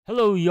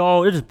Hello,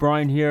 y'all. It is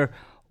Brian here.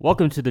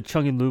 Welcome to the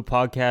Chung Lew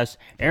podcast.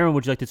 Aaron,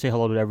 would you like to say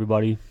hello to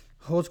everybody?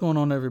 What's going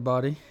on,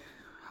 everybody?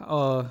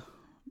 I'm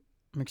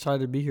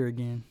excited to be here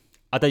again.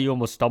 I thought you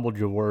almost stumbled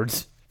your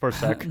words for a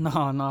sec.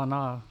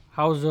 Nah.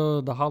 How's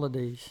the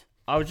holidays?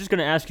 I was just going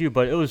to ask you,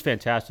 but it was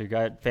fantastic.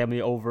 I had family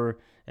over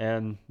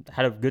and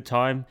had a good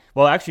time.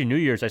 Well, actually, New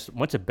Year's, I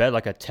went to bed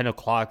like at 10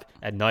 o'clock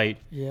at night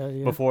Yeah.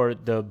 before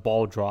the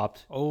ball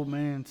dropped. Old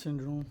man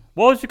syndrome.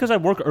 Well, it's because I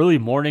work early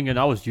morning and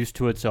I was used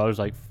to it, so I was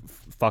like,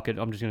 fuck it.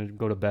 I'm just going to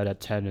go to bed at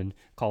 10 and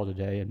call it a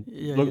day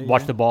and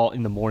watch the ball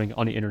in the morning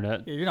on the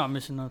internet. Yeah, you're not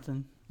missing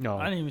nothing. No.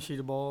 I didn't even see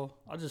the ball.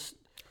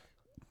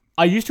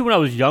 I used to when I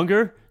was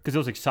younger because it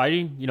was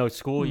exciting. You know, at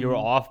school, you were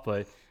off,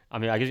 but I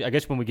mean, I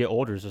guess when we get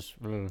older, it's just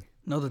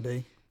Another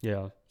day.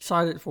 yeah.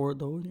 Excited for it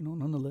though,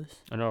 nonetheless.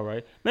 I know,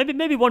 right?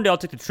 Maybe one day I'll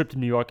take the trip to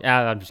New York.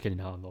 I'm just kidding.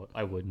 No,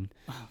 I wouldn't.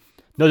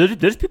 No,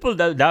 there's people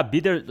that be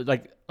there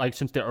like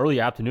since the early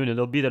afternoon, and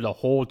they'll be there the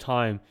whole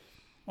time.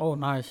 Oh,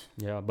 nice.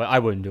 Yeah, but I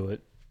wouldn't do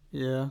it.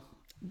 Yeah.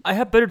 I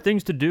have better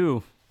things to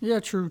do. Yeah,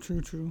 true.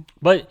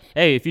 But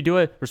hey, if you do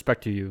it,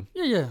 respect to you.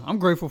 Yeah. I'm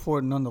grateful for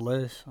it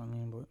nonetheless.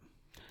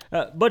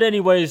 But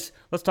anyways,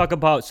 let's talk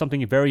about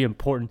something very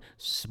important.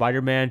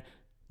 Spider-Man: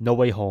 No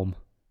Way Home.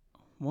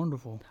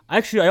 Wonderful.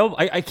 Actually,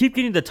 I keep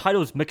getting the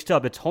titles mixed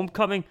up. It's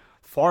Homecoming,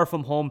 Far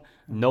From Home,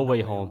 No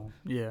Way Home.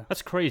 Yeah.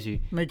 That's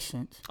crazy. Makes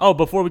sense. Oh,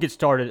 before we get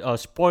started,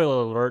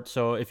 spoiler alert.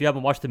 So if you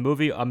haven't watched the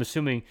movie, I'm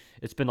assuming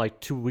it's been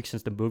like 2 weeks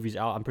since the movie's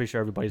out. I'm pretty sure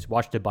everybody's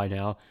watched it by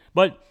now.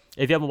 But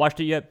if you haven't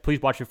watched it yet,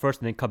 please watch it first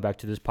and then come back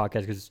to this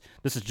podcast because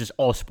this is just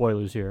all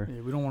spoilers here.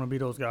 Yeah, we don't want to be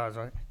those guys,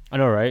 right? I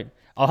know, right?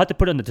 I'll have to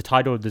put it in the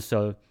title of this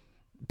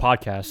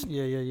podcast.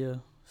 Yeah.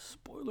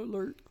 Spoiler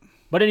alert.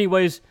 But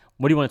anyways,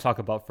 what do you want to talk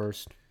about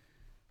first?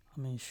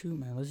 Shoot,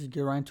 man. Let's just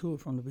get right into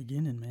it from the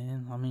beginning,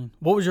 man.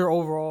 What was your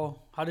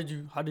overall? How did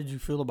you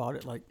feel about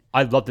it? Like,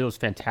 I loved it. It was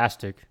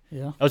fantastic.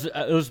 Yeah.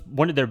 It was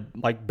one of their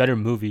like better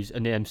movies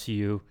in the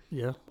MCU.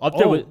 Yeah.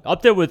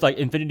 Up there with like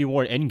Infinity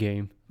War and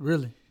Endgame.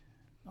 Really?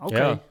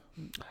 Okay.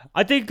 Yeah.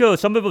 I think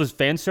some of it was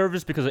fan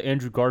service because of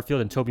Andrew Garfield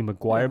and Tobey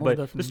Maguire, but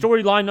definitely. the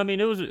storyline,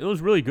 it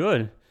was really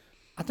good.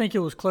 I think it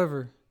was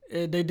clever.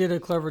 They did a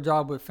clever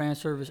job with fan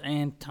service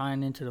and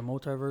tying into the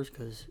multiverse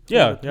because who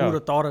would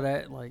have thought of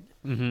that? Like,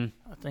 I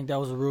think that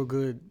was a real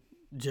good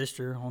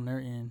gesture on their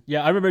end.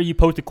 Yeah, I remember you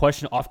posed the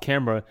question off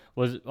camera: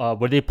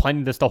 were they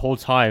planning this the whole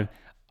time?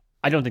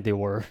 I don't think they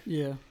were.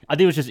 Yeah, I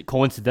think it was just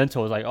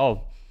coincidental. It was like,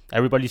 oh,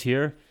 everybody's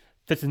here,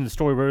 fits in the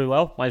story really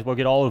well. Might as well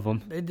get all of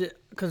them. they did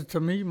because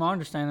to me, my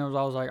understanding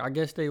was I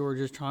guess they were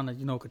just trying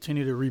to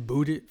continue to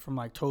reboot it from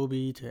like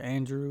Toby to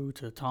Andrew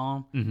to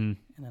Tom, and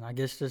then I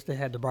guess just they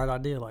had the bright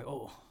idea like,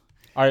 oh.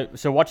 All right,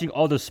 so watching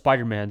all the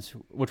Spider-Mans,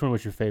 which one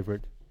was your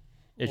favorite?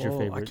 Your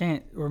favorite? I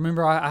can't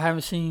remember. I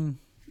haven't seen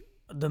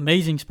the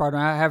Amazing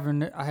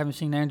Spider-Man. I haven't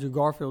seen Andrew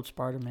Garfield's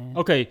Spider-Man.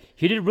 Okay,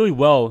 he did really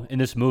well in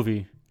this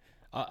movie.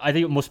 I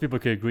think most people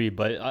could agree,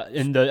 but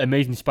in the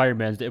Amazing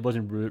Spider-Mans, it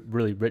wasn't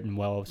really written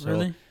well. So,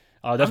 Really?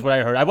 That's what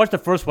I heard. I watched the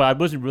first one. I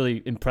wasn't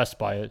really impressed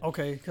by it.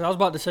 Okay, because I was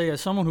about to say,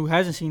 as someone who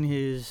hasn't seen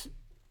his,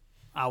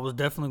 I was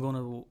definitely going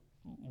to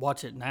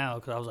watch it now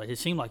because I was like, it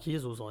seemed like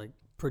his was like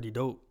pretty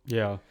dope.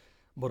 Yeah.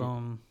 But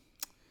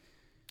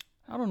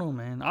I don't know,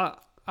 man.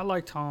 I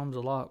like Tom's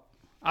a lot.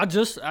 I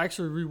just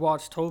actually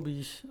rewatched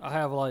Toby's. I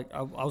have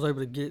I was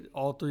able to get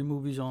all 3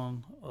 movies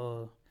on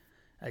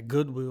at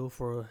Goodwill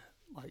for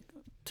like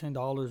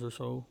 $10 or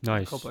so.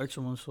 Nice. A couple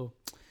extra ones. So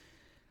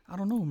I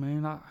don't know,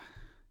 man.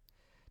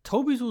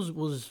 Toby's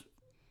was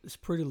it's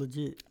pretty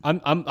legit.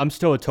 I'm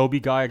still a Toby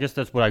guy. I guess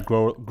that's what I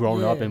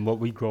grown up and what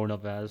we grown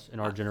up as in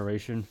our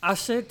generation. I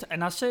said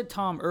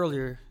Tom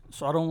earlier,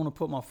 so I don't want to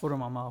put my foot in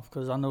my mouth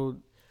because I know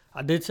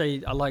I did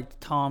say I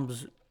liked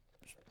Tom's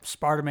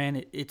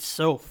Spider-Man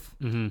itself.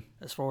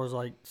 As far as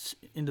like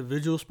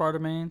individual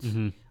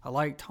Spider-Mans, I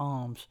like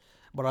Tom's,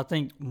 but I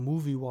think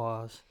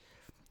movie-wise,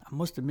 I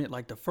must admit,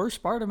 like the first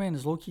Spider-Man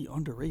is low-key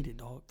underrated,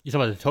 dog. You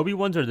talking about the Toby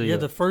ones or the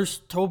the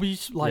first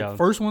Toby's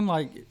first one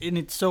like in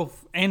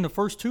itself, and the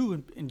first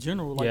 2 in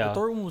general. Like the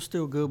third one was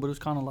still good, but it was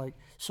kind of like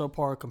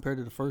subpar compared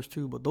to the first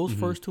 2. But those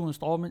first 2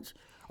 installments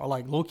are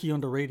like low-key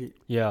underrated.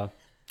 Yeah.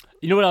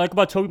 You know what I like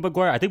about Tobey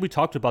Maguire? I think we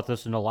talked about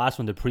this in the last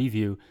one, the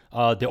preview,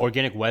 the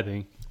organic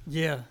webbing.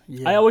 Yeah.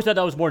 I always thought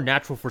that was more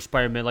natural for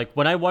Spider-Man. Like,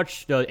 when I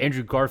watched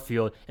Andrew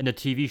Garfield in the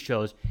TV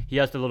shows, he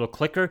has the little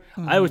clicker.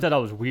 I always thought that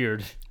was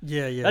weird.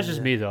 Yeah. That's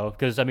just me, though.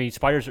 Because,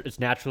 spiders, it's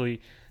naturally,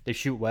 they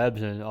shoot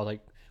webs, and I was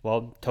like,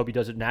 well, Toby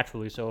does it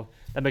naturally, so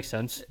that makes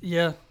sense.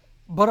 Yeah.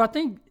 But I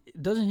think,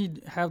 doesn't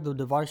he have the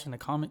device in the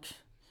comics?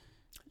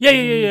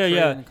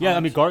 Yeah.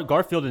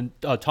 Garfield and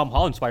Tom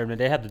Holland Spider-Man,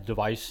 they have the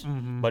device,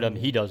 but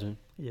he doesn't.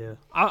 Yeah,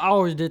 I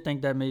always did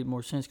think that made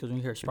more sense because when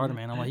you hear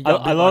Spider-Man, I'm like,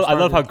 I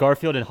love how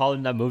Garfield and Holland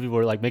in that movie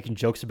were like making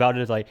jokes about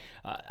it. It's like,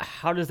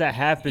 how does that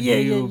happen? Do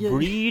you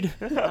breed?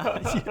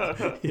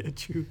 Yeah,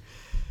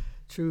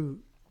 true.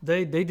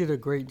 They did a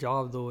great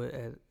job though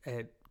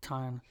at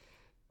time.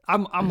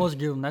 I must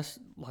give them. That's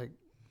like,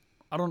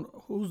 I don't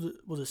know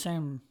was it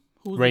Sam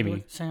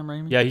Raimi? Sam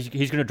Raimi. Yeah,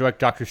 he's gonna direct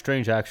Doctor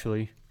Strange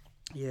actually.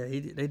 Yeah,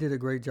 they did a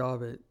great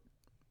job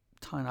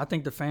I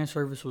think the fan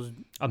service was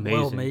amazing.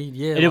 Well made.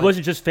 Yeah, and it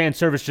wasn't just fan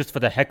service just for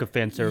the heck of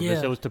fan service.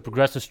 Yeah. It was to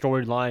progress the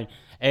storyline,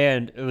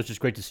 and it was just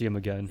great to see him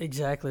again.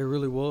 Exactly, it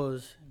really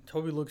was.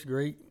 Toby looks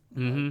great.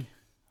 Mm-hmm.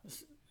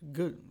 It's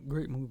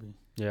great movie.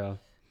 Yeah.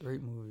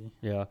 Great movie.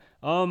 Yeah.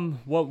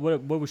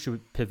 What we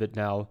should pivot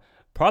now?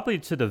 Probably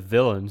to the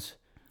villains.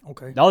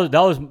 Okay. That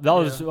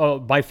was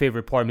my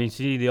favorite part. I mean,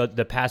 seeing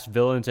the past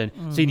villains and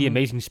seeing the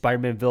Amazing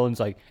Spider-Man villains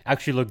like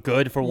actually look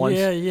good for once.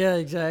 Yeah,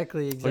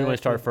 exactly. Where do you want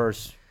to start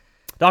first?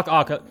 Doc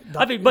Ock.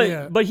 I think,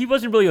 but he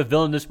wasn't really a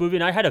villain in this movie,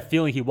 and I had a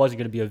feeling he wasn't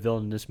going to be a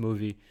villain in this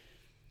movie.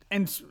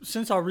 And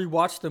since I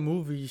rewatched the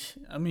movies,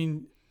 I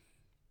mean,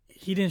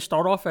 he didn't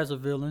start off as a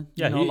villain.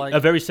 Yeah, a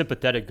very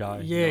sympathetic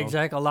guy. Yeah,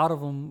 exactly. A lot of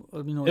them,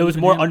 it was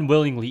more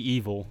unwillingly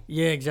evil.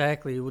 Yeah,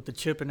 exactly, with the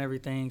chip and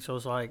everything. So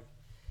it's like,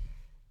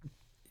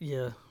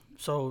 yeah.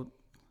 So,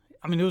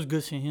 I mean, it was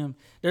good seeing him.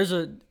 There's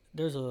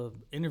a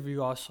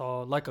interview I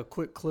saw, like a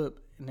quick clip,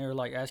 and they were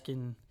like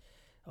asking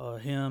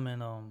him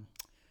and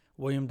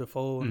William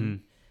Dafoe,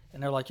 and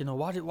they're like,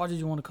 why did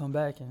you want to come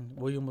back? And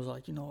William was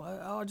like, it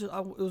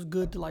was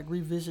good to like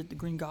revisit the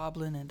Green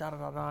Goblin and da da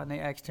da da. And they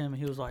asked him,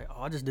 and he was like,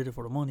 I just did it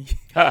for the money.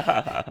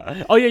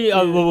 Oh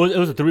yeah. Well, it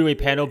was a 3-way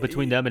panel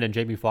between them and then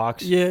Jamie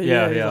Foxx.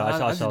 Yeah. I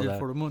saw just that. did it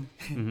for the money.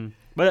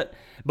 But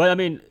I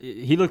mean,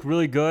 he looked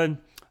really good.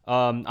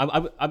 I'm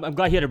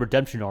glad he had a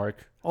redemption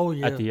arc. Oh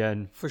yeah, at the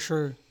end for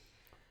sure.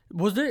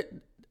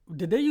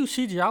 Did they use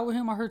CGI with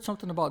him? I heard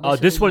something about this.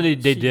 This one they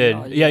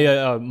did.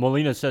 Yeah.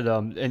 Molina said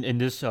in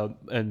this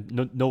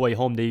and No Way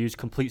Home they used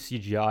complete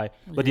CGI,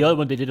 but the other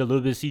one they did a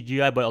little bit of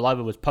CGI, but a lot of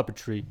it was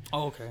puppetry.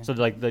 Oh, okay. So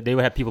like they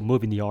would have people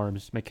moving the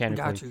arms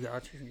mechanically.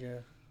 Got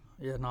you.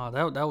 Yeah. No,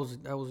 that was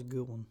a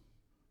good one.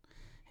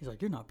 He's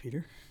like, you're not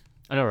Peter.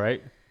 I know,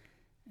 right?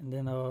 And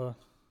then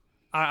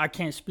I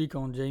can't speak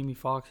on Jamie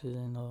Foxx's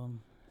and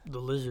the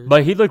Lizard,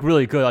 but he looked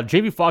really good.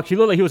 Jamie Foxx, he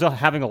looked like he was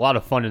having a lot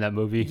of fun in that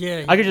movie.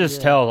 Yeah, I could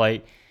just tell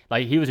like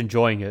he was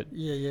enjoying it.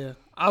 Yeah.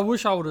 I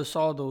wish I would have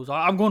saw those.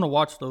 I'm going to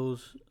watch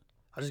those.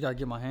 I just gotta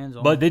get my hands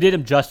on. But they did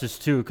him justice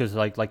too, because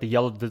like the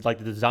yellow, the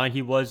design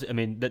he was. I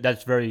mean,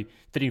 that's very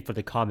fitting for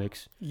the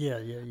comics. Yeah.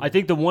 I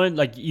think the one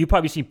like you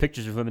probably seen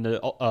pictures of him in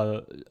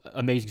the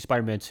Amazing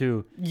Spider-Man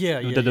 2.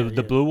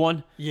 The blue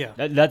one. Yeah.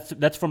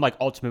 That's from like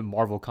Ultimate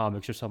Marvel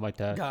Comics or something like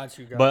that. Got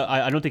you. But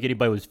I don't think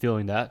anybody was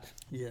feeling that.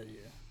 Yeah.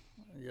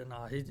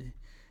 Nah,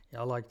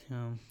 I liked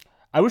him.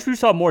 I wish we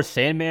saw more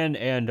Sandman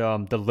and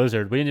the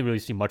Lizard. We didn't really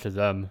see much of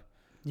them.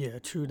 Yeah,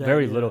 true.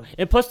 Very little.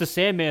 And plus the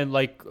Sandman,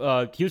 like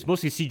he was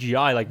mostly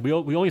CGI. Like we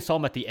only saw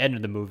him at the end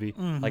of the movie,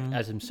 like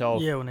as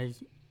himself. Yeah, when they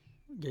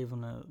gave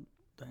him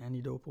the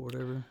antidote or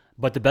whatever.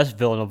 But the best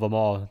villain of them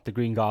all, the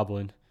Green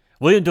Goblin.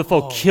 William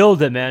Dafoe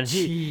killed it, man.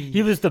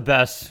 He was the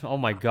best. Oh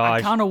my gosh.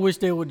 I kind of wish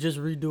they would just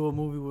redo a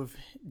movie with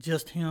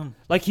just him.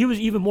 Like he was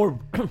even more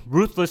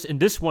ruthless in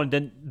this one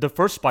than the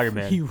first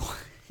Spider-Man.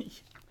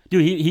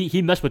 Dude,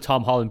 he messed with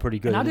Tom Holland pretty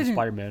good in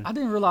Spider-Man. I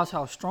didn't realize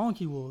how strong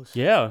he was.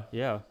 Yeah.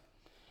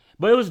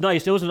 But it was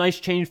nice. It was a nice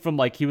change from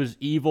like he was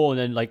evil and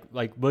then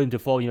like William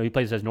Dafoe, he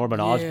plays as Norman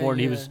Osborn.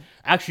 He was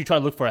actually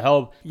trying to look for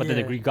help, but then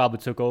the Green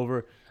Goblin took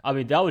over. I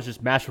mean, that was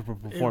just masterful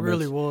performance. It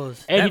really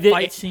was. And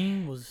fight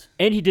scene was.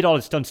 And he did all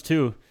his stunts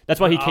too. That's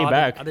why he came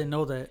back. I didn't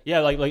know that.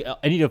 Yeah, like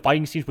any of the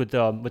fighting scenes with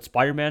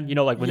Spider-Man,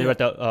 like when they were at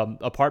the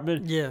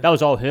apartment. Yeah, that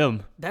was all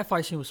him. That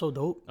fight scene was so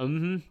dope.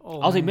 Mm-hmm.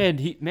 I was like, man,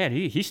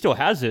 he still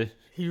has it.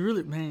 He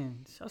really,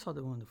 man. I saw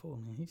that one before,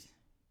 man. He's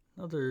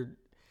another.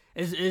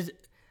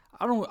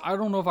 I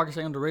don't know if I can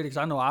say underrated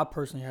because I know I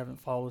personally haven't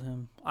followed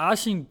him. I've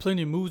seen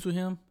plenty of moves with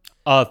him.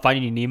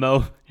 Finding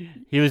Nemo.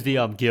 He was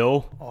the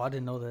Gil. Oh, I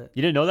didn't know that.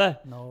 You didn't know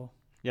that? No.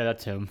 Yeah,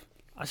 that's him.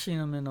 I seen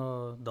him in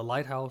The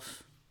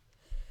Lighthouse.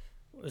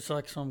 It's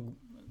like some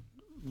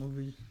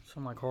movie,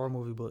 some like horror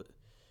movie, but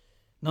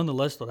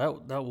nonetheless,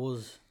 though that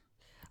was.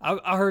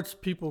 I heard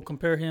people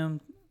compare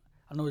him.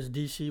 I know it's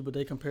DC, but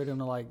they compared him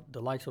to like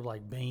the likes of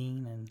like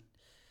Bane and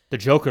the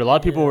Joker. A lot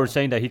of people were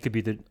saying that he could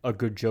be a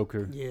good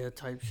Joker. Yeah,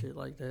 type shit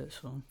like that.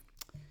 So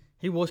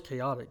he was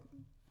chaotic.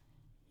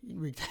 He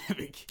wreaked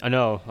havoc. I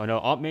know.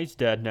 Aunt May's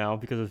dead now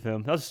because of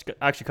him. That was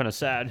actually kind of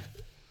sad.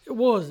 It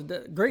was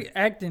great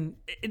acting.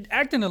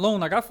 Acting alone,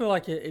 like I feel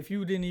like if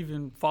you didn't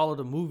even follow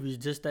the movies,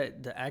 just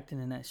the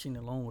acting in that scene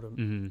alone would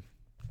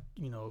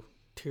have,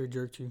 tear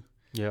jerked you.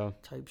 Yeah.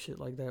 Type shit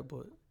like that.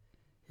 But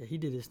yeah, he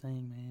did his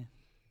thing, man.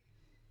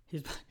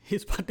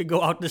 He's about to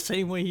go out the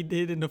same way he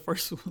did in the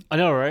first one. I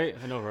know,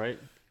 right?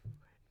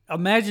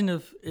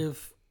 Imagine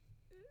if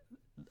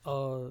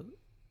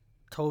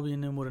Toby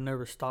and them would have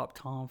never stopped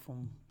Tom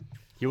from.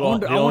 I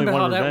wonder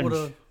how that would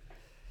have.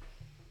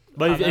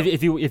 But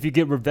if you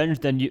get revenge,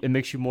 then it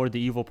makes you more the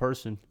evil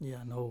person. Yeah,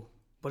 I know.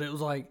 But it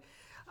was like,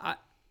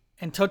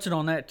 and touching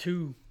on that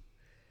too,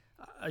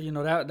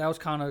 that was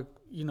kind of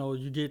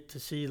you get to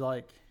see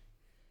like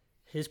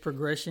his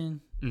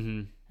progression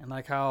and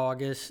like how I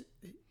guess.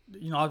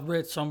 I've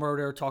read somewhere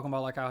they were talking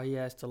about like how he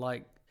has to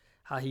like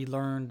how he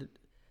learned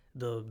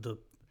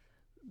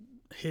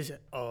his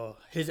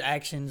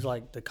actions,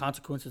 like the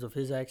consequences of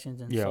his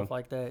actions and stuff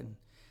like that, and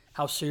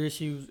how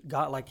serious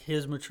got like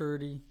his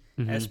maturity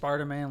as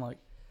Spider-Man. Like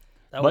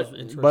That was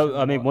interesting. But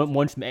I mean,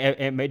 once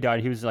Aunt May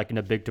died, he was like in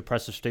a big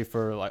depressive state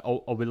for like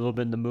a little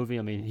bit in the movie.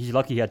 I mean, he's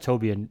lucky he had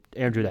Toby and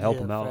Andrew to help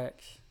him out.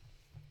 Facts.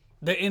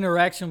 The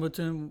interaction with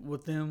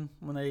them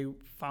when they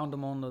found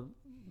him on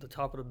the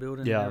top of the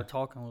building, and they were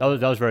talking. That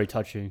was very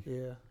touching.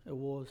 Yeah, it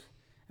was.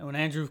 And when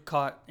Andrew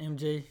caught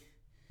MJ.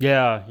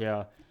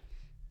 Yeah.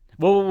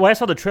 Well, when I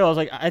saw the trailer, I was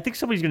like, I think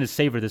somebody's gonna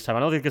save her this time. I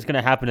don't think it's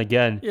gonna happen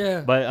again.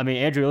 Yeah. But I mean,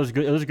 Andrew, it was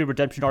good. It was a good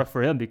redemption arc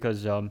for him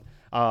because I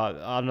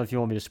don't know if you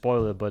want me to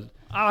spoil it, but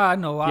I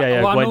know.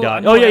 Gwen died. I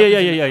know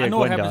it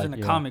Gwen happens in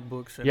the comic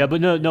books. Yeah,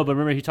 but no. But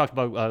remember, he talked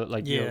about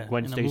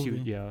Gwen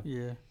Stacy.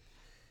 Yeah.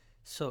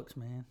 Sucks,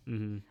 man.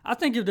 Mm-hmm. I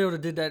think if they would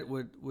have did that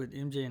with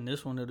MJ in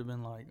this one, it would have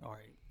been like, all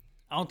right.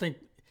 I don't think.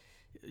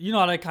 You know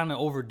how they kind of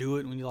overdo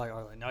it when you're like,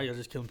 all right, now you're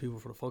just killing people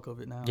for the fuck of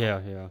it now.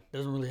 Yeah.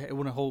 Doesn't really. It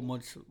wouldn't hold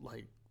much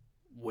like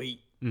weight.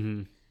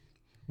 Mm-hmm.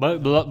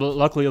 But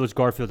luckily it was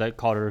Garfield that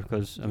caught her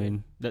because I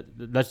mean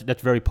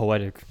that's very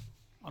poetic.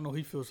 I know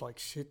he feels like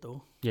shit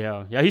though.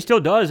 Yeah, he still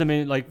does. I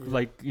mean, like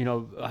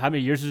how many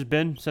years has it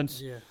been since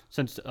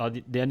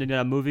the ending of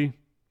that movie?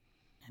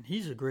 And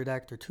he's a great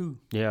actor too.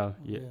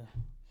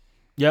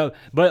 Yeah,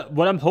 but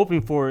what I'm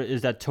hoping for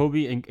is that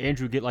Toby and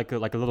Andrew get like a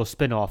little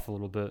spin-off a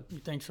little bit. You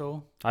think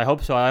so? I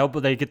hope so. I hope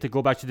they get to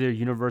go back to their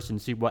universe and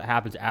see what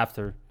happens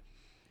after.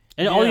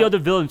 And all the other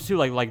villains too,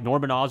 like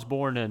Norman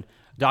Osborn and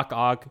Doc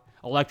Ock,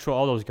 Electro,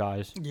 all those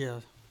guys. Yeah.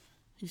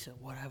 He said,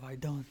 "What have I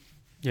done?"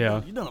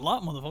 Yeah. You done a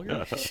lot,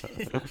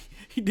 motherfucker.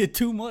 He did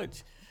too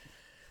much.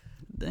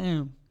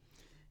 Damn.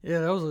 Yeah,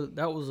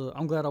 that was a.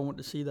 I'm glad I went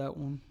to see that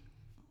one.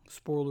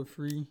 Spoiler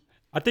free.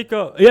 I think.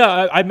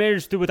 I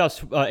managed to do without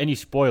any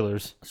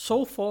spoilers.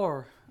 So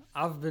far,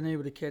 I've been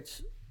able to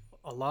catch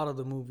a lot of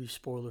the movies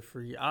spoiler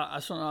free.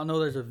 I know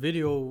there's a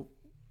video.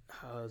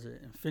 How is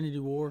it? Infinity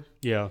War.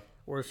 Yeah.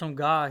 Where some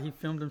guy he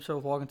filmed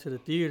himself walking to the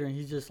theater and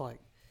he's just like,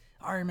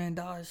 Iron Man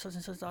dies, such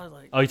and such dies.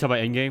 Like, oh, you talking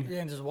about Endgame? Yeah,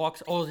 and just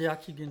walks. Oh yeah, I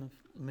keep getting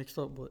mixed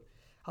up, but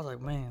I was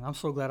like, man, I'm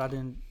so glad I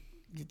didn't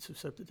get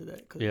susceptible to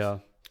that. Yeah.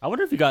 I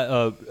wonder if he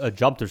got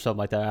jumped or something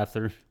like that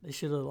after. They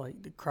should have,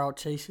 like, the crowd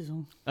chases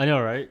him. I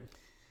know, right?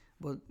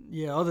 But,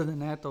 yeah, other than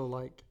that, though,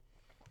 like,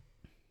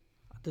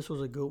 this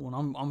was a good one.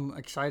 I'm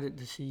excited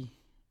to see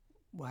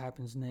what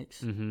happens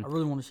next. Mm-hmm. I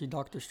really want to see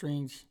Doctor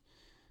Strange.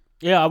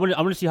 Yeah, I want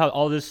to see how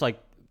all this, like,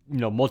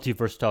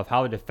 multiverse stuff,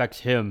 how it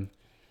affects him.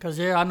 Because,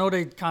 yeah, I know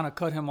they kind of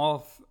cut him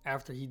off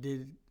after he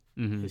did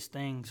his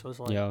thing. So it's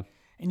like,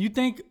 and you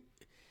think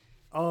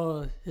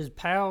his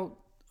pal,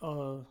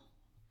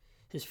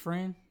 his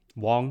friend,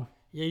 Wong.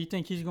 Yeah, you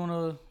think he's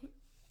gonna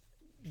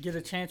get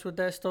a chance with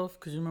that stuff?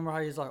 Because you remember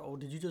how he's like, "Oh,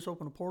 did you just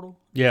open a portal?"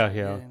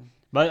 Yeah.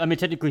 But I mean,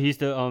 technically, he's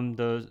the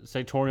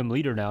Sanctorium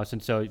leader now.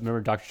 Since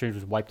remember, Doctor Strange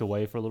was wiped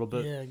away for a little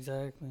bit. Yeah,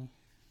 exactly.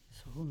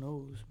 So who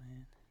knows,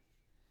 man?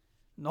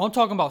 No, I'm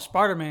talking about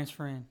Spider-Man's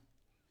friend.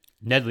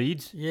 Ned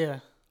Leeds. Yeah.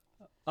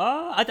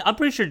 I'm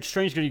pretty sure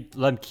Strange's gonna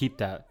let him keep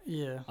that.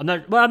 Yeah. I'm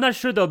not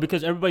sure though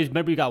because everybody's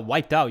memory got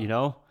wiped out.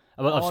 Of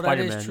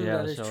Spider-Man. That is true. Yeah,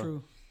 that is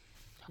true.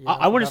 Yeah,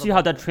 I want to see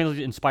how that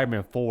translates in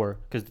Spider-Man 4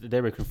 because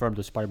they were confirmed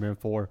as Spider-Man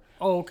 4.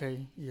 Oh,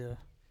 okay, yeah.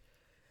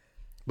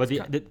 But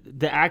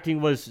the acting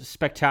was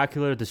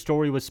spectacular. The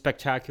story was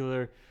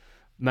spectacular.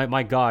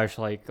 My gosh,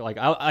 like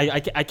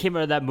I came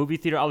out of that movie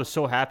theater. I was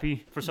so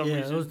happy for some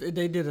reason.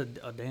 They did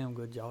a damn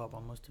good job. I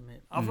must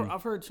admit.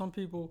 I've heard some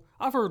people.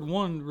 I've heard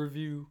one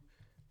review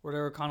where they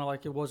were kind of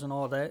like it wasn't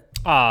all that.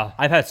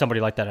 I've had somebody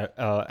like that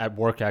at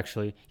work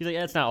actually. He's like,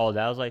 yeah, it's not all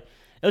that. I was like,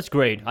 it's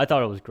great. I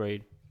thought it was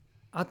great.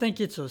 I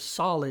think it's a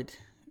solid,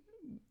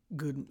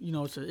 good.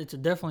 It's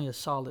definitely a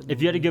solid movie.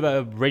 If you had to give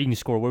a rating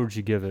score, where would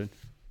you give it?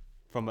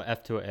 From an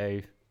F to an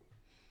A.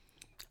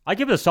 I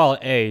give it a solid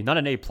A, not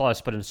an A plus,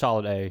 but a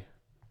solid A.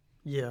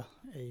 Yeah,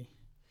 A.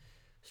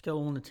 Scale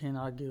of 1 to 10,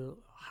 I'd give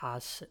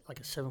like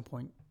a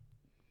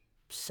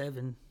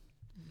 7.7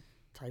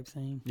 type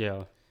thing.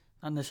 Yeah.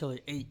 Not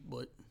necessarily 8,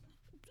 but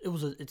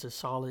it's a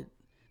solid.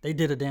 They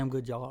did a damn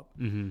good job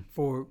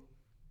for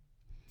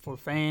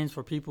fans,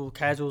 for people,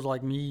 casuals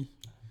like me.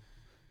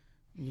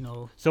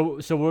 So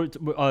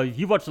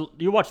you watched a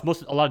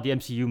lot of the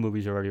MCU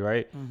movies already,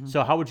 right? Mm-hmm.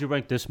 So how would you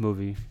rank this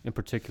movie in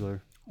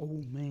particular?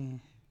 Oh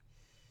man,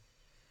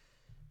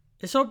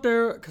 it's up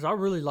there because I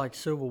really like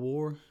Civil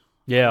War.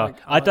 Yeah,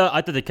 I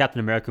thought the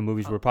Captain America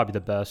movies were probably the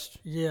best.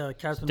 Yeah,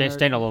 Captain America.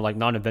 Standalone, like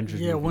non-Avengers.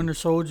 Yeah, movie. Winter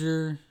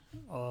Soldier.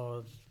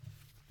 So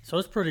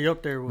it's pretty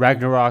up there.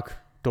 Ragnarok,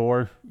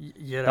 Thor.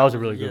 Yeah, that was a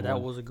really good one. Yeah,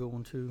 that was a good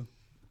one too.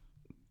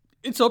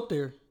 It's up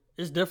there.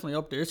 It's definitely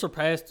up there. It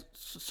surpassed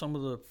some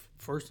of the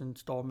first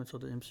installments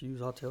of the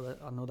MCUs. I'll tell that.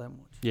 I know that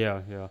much.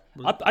 Yeah.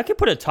 I could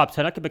put it top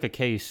 10. I could make a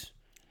case.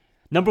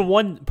 Number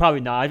 1,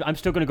 probably not. I'm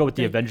still going to go with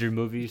the Avenger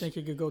movies. You think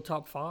it could go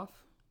top 5?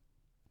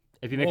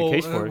 If you make a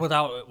case for it.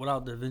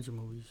 Without the Avenger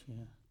movies,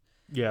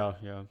 yeah.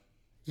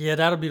 Yeah,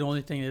 that'll be the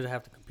only thing they'd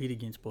have to compete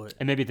against. But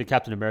and maybe the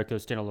Captain America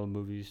standalone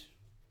movies.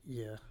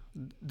 Yeah.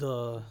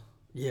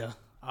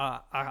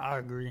 I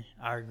agree.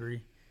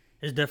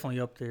 It's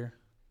definitely up there.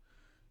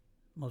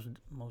 Most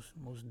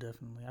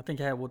definitely. I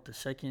think it had the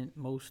second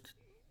most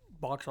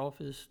box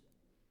office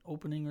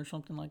opening or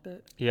something like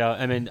that. Yeah,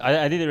 I mean,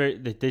 I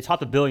think they topped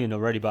the billion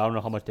already, but I don't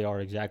know how much they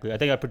are exactly. I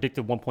think I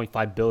predicted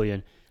 1.5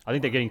 billion. I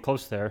think they're getting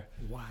close there.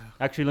 Wow.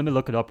 Actually, let me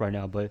look it up right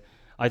now, but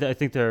I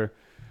think they're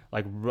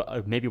like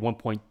maybe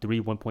 1.3,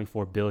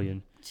 1.4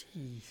 billion.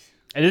 Jeez.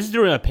 And this is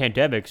during a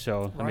pandemic,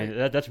 so Right. I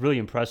mean that's really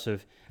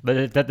impressive.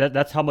 But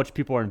that's how much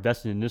people are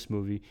invested in this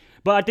movie.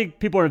 But I think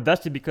people are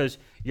invested because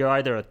you're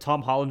either a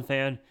Tom Holland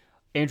fan,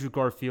 Andrew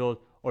Garfield,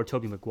 or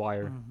Tobey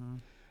Maguire.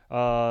 Mm-hmm.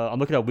 I'm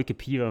looking at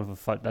Wikipedia, I don't know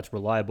if that's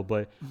reliable,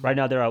 but right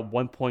now they're at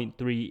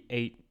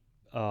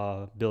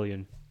 1.38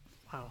 billion.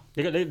 Wow.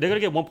 They're gonna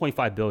get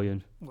 1.5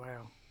 billion.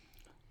 Wow.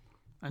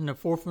 And the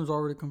fourth one's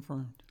already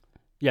confirmed.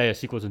 Yeah,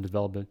 sequels in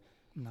development.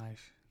 Nice.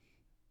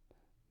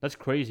 That's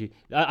crazy.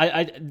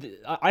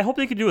 I hope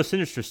they could do a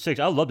Sinister Six.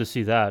 I'd love to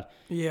see that.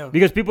 Yeah.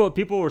 Because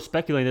people were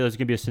speculating that it was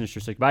gonna be a Sinister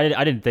Six, but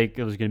I didn't think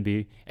it was gonna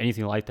be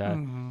anything like that.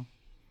 Mm-hmm.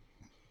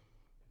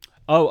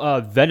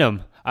 Oh,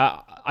 Venom.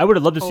 I would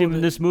have loved to see him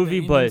in this movie,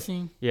 but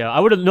yeah, I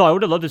would have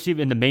loved to see him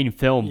in the main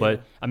film,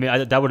 but I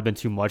mean that would have been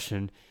too much.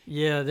 And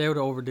yeah, they would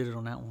have overdid it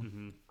on that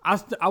one.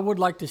 I would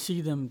like to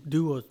see them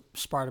do a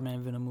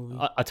Spider-Man Venom movie.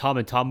 A Tom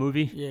and Tom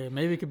movie. Yeah,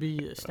 maybe it could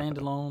be a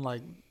standalone.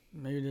 Like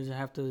maybe it doesn't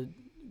have to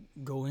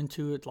go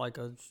into it like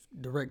a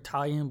direct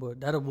tie-in, but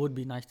that would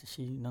be nice to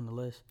see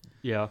nonetheless.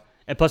 Yeah,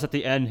 and plus at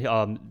the end,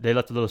 they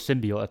left a little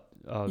symbiote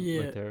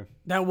right there.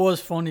 That was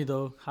funny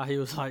though, how he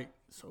was like,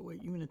 "So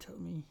wait, you gonna tell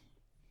me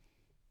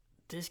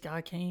this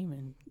guy came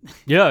and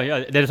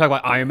yeah, they talk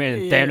about Iron Man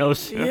and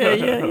Thanos.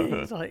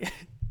 Yeah. It's like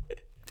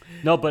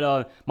no,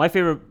 but my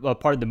favorite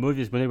part of the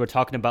movie is when they were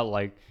talking about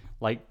like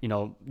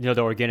the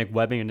organic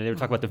webbing, and they were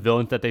talking about the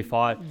villains that they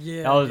fought.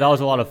 Yeah, that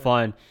was a lot of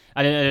fun.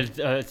 And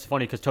it's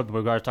funny because Tobey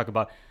Maguire talking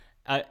about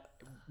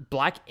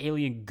black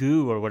alien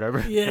goo or whatever.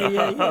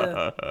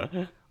 Yeah.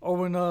 Or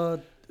when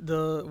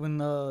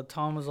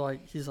Tom was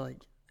like, he's like,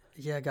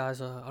 yeah,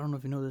 guys, I don't know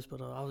if you know this,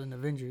 but I was in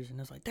Avengers, and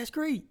it's like, that's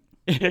great.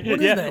 What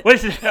is that? What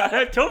is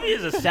it? Toby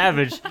is a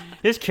savage.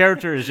 His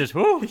character is just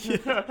whoo.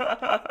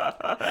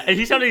 And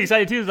he sounded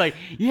excited too. He's like,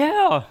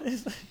 yeah.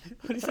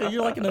 What do you say?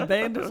 You're like in a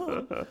band or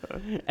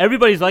something?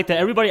 Everybody's like that.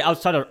 Everybody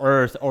outside of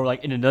Earth or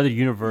like in another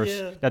universe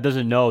that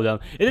doesn't know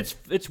them. And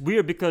it's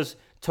weird because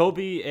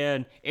Toby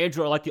and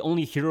Andrew are like the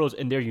only heroes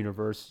in their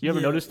universe. You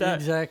ever notice that?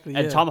 Exactly.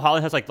 And Tom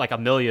Holland has like a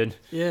million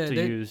to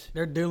use.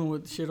 They're dealing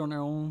with shit on their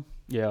own.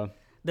 Yeah.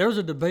 There was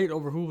a debate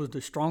over who was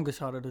the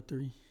strongest out of the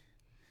three.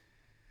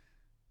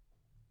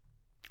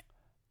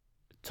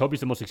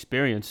 Toby's the most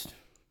experienced.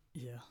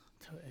 Yeah.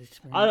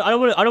 I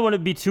don't want to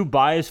be too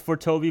biased for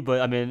Toby, but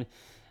I mean,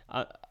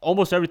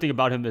 almost everything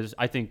about him is,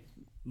 I think,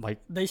 like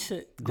they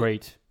said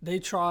great. They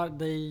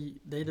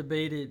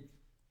debated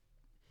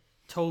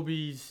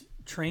Toby's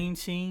train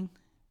scene,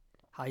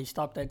 how he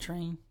stopped that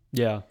train.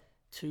 Yeah.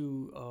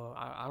 To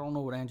I don't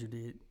know what Andrew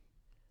did.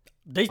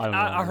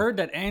 I heard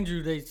that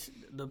Andrew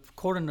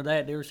according to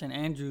that they were saying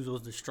Andrews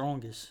was the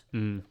strongest.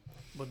 Mm.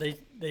 But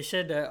they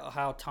said that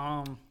how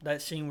Tom,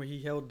 that scene where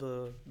he held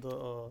the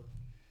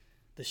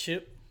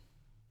ship.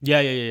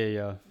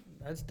 Yeah.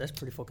 That's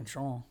pretty fucking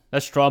strong.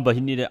 That's strong, but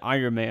he needed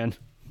Iron Man.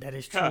 That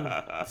is true.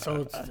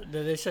 So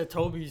they said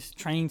Toby's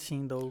train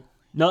scene though.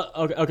 No,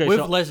 okay.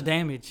 With less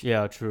damage.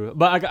 Yeah, true.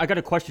 But I got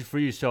a question for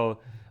you. So,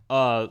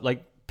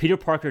 like Peter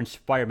Parker and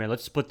Spider-Man,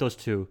 let's split those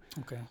two.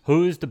 Okay.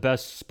 Who is the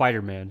best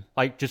Spider-Man?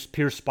 Like just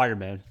pure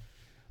Spider-Man,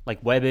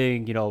 like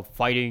webbing,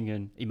 fighting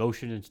and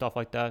emotion and stuff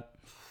like that.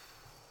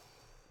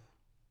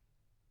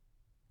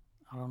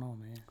 I don't know,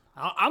 man.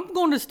 I'm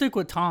going to stick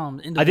with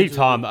Tom. I think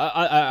Tom.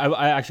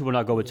 I actually will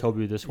not go with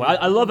Tobey this way.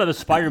 I love him as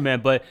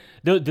Spider-Man, but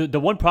the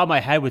one problem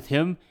I had with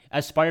him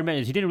as Spider-Man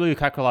is he didn't really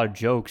crack a lot of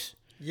jokes.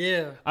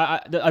 Yeah.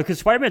 Because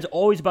Spider-Man's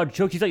always about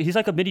jokes. He's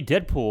like a mini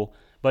Deadpool,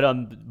 but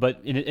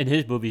in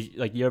his movies,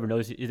 like you ever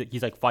notice,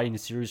 he's like fighting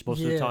serious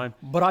most of the time.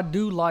 But I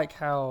do like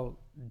how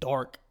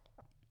dark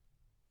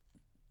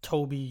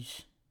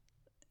Tobey's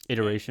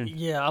iteration.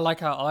 Yeah, I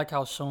like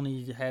how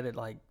Sony had it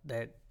like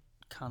that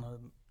kind of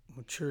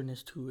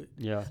matureness to it.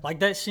 Yeah. Like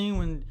that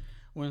scene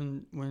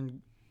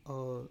when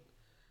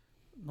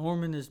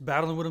Norman is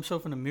battling with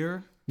himself in the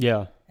mirror.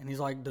 Yeah. And he's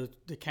like the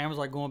camera's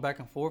like going back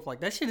and forth. Like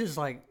that shit is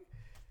like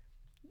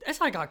that's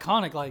like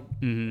iconic. Like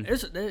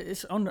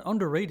it's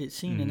underrated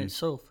scene in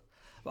itself.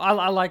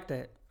 I like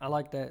that. I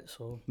like that.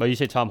 So. But you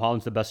say Tom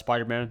Holland's the best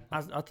Spider-Man?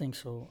 I think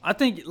so. I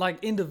think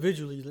like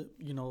individually,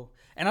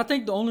 and I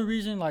think the only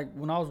reason like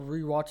when I was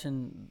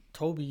rewatching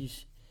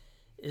Tobey's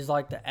is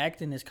like the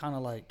acting is kind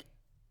of like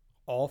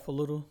off a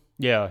little.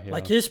 Yeah.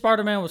 Like his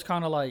Spider-Man was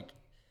kind of like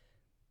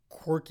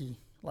quirky.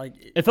 Like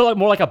it felt like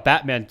more like a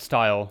Batman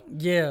style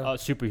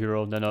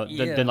superhero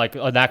than like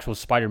an actual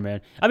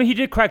Spider-Man. I mean, he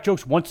did crack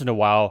jokes once in a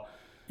while,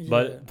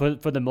 but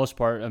for the most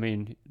part, I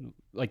mean,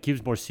 like he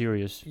was more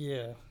serious.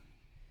 Yeah.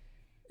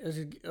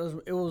 It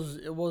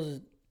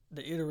was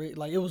the iterate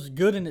like it was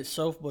good in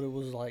itself, but it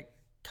was like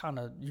kind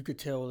of you could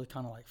tell it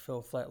kind of like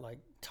fell flat. Like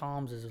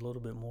Tom's is a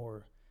little bit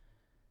more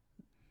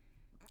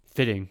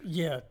fitting.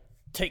 Yeah.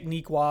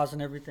 Technique wise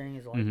and everything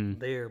is like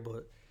there,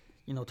 but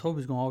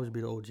Tobey's gonna always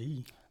be the OG.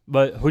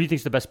 But who do you think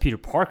is the best Peter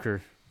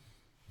Parker?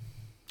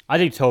 I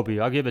think Toby.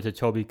 I'll give it to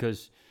Toby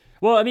because,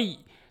 well, I mean,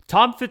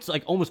 Tom fits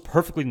like almost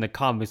perfectly in the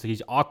comics. Like,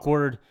 he's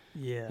awkward.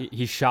 Yeah.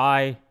 He's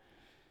shy.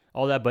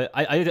 All that, but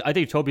I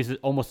think Toby's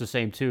almost the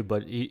same too.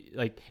 But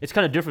it's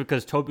kind of different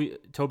because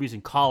Toby's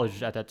in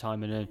college at that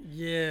time, and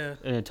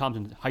then Tom's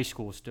in high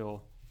school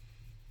still.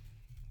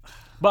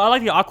 But I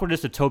like the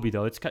awkwardness of Toby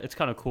though. It's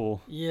kind of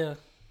cool. Yeah.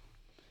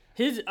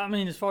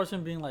 As far as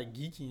him being like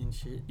geeky and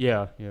shit.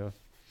 Yeah.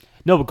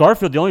 No, but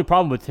Garfield. The only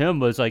problem with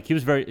him was like he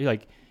was very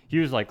like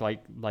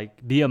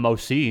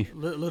BMOC.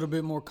 Little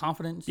bit more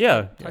confidence.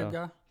 Type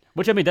guy.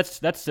 Which I mean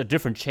that's a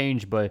different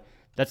change, but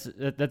that's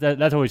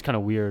always kind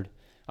of weird.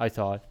 I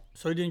thought.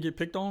 So he didn't get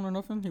picked on or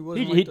nothing? He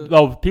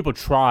wasn't people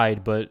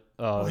tried, but...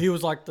 he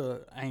was like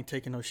the I ain't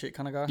taking no shit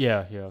kind of guy?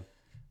 Yeah.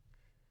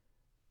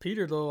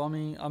 Peter, though,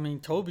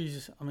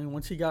 Toby's...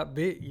 once he got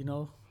bit,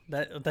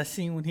 that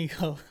scene when he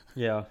go...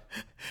 Yeah.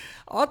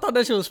 I thought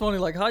that shit was funny.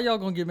 Like, how y'all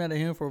gonna get mad at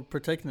him for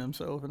protecting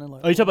himself? And then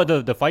like... Oh, you talking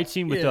about the fight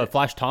scene with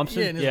Flash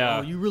Thompson? Yeah.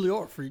 Like, you really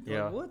are a freak.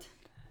 Yeah. Like, what?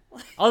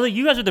 I was like,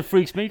 you guys are the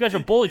freaks, man. You guys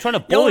are trying to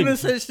bully. Y'all wouldn't have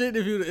said shit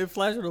if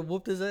Flash would have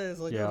whooped his ass.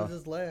 Like, y'all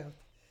just laughed.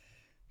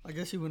 I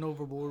guess he went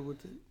overboard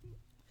with it.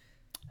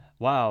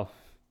 Wow.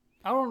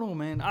 I don't know,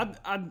 man.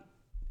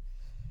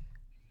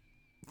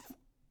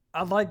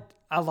 I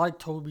like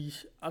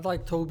Toby's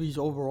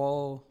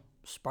overall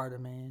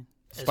Spider-Man.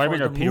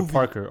 Spider-Man or Peter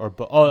Parker or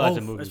that's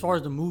a movie. As far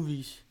as the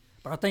movies,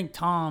 but I think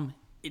Tom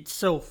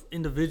itself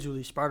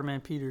individually,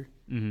 Spider-Man Peter.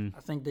 I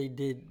think they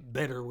did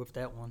better with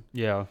that one.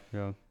 Yeah.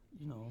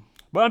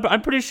 But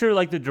I'm pretty sure,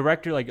 like, the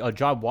director, like,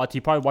 John Watts, he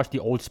probably watched the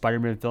old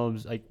Spider-Man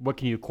films. Like, what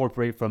can you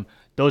incorporate from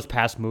those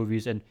past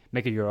movies and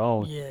make it your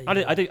own? Yeah.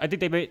 I think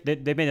they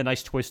made a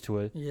nice twist to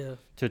it. Yeah.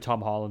 To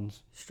Tom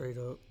Holland's. Straight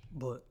up,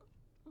 but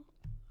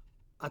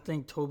I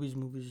think Tobey's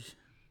movies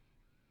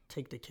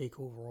take the cake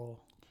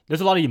overall.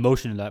 There's a lot of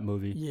emotion in that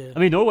movie. Yeah. I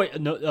mean,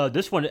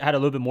 this one had a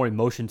little bit more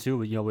emotion too.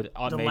 With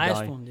Aunt May dying. The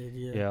last one did,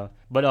 yeah. Yeah,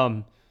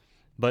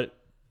 but.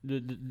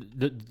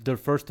 The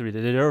first three,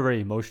 they were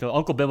very emotional.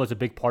 Uncle Ben was a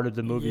big part of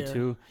the movie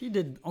too. He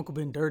did Uncle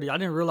Ben dirty. I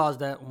didn't realize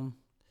that one.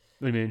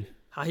 What do you mean?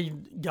 How he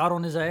got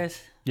on his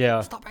ass. Yeah.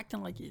 Stop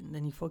acting like it, and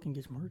then he fucking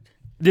gets murked.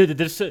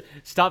 Dude,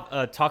 stop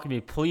talking to me,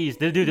 please.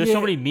 Dude, there's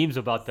so many memes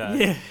about that.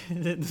 Yeah,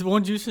 the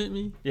ones you sent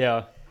me.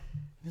 Yeah.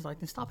 He's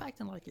like, then stop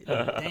acting like it.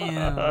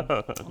 Damn.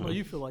 I know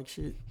you feel like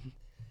shit.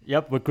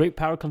 Yep. With great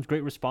power comes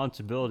great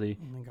responsibility.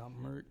 And then got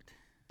murked.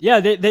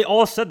 Yeah, they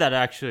all said that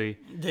actually.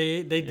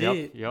 They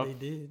did. Yep. They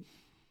did.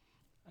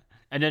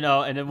 And then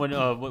when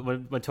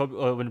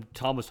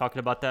Tom was talking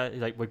about that,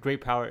 he's like, with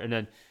great power, and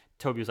then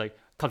Toby was like,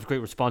 comes great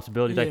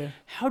responsibility. He's like,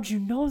 how'd you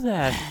know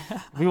that?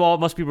 We all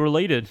must be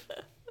related.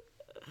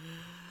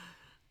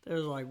 They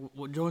was like,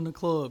 well, join the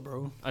club,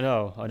 bro. I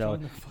know.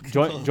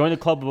 Join the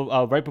club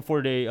right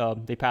before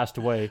they passed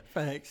away.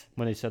 Facts.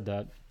 When they said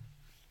that.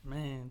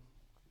 Man,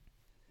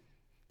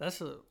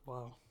 that's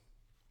wow.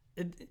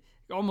 It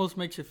almost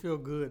makes you feel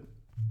good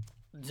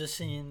just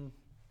seeing.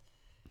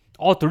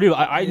 All three.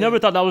 I never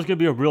thought that was gonna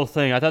be a real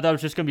thing. I thought that was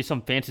just gonna be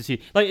some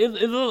fantasy. Like it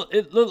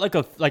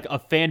looked like a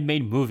fan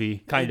made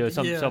movie, kind of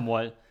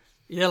somewhat.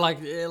 Yeah, like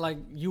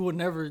you would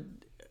never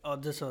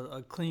just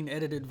a clean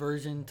edited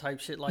version type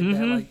shit like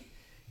that. Like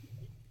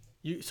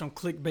some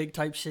clickbait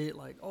type shit.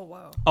 Like, oh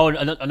wow. Oh,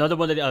 another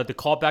one that the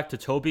callback to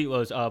Toby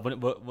was when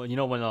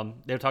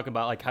they were talking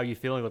about like how you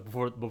feeling like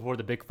before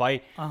the big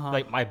fight,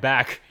 like my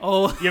back.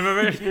 Oh, you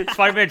remember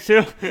Spider-Man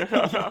 2?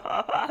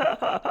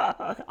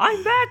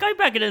 I'm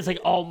back, and it's like,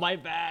 oh, my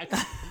back.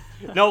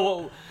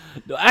 No,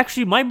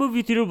 actually, my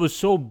movie theater was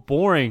so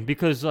boring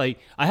because like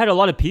I had a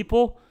lot of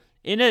people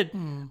in it,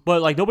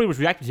 but like nobody was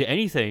reacting to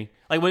anything.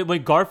 Like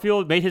when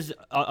Garfield made his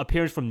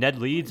appearance from Ned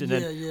Leeds, and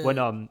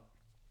then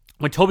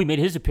when Toby made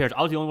his appearance,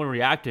 I was the only one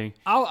reacting.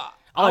 I was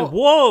like,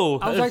 whoa!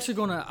 I was actually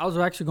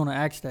gonna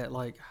ask that.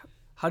 Like,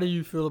 how do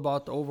you feel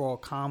about the overall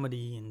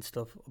comedy and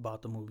stuff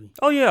about the movie?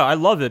 Oh yeah, I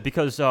love it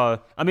because it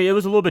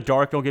was a little bit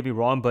dark. Don't get me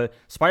wrong, but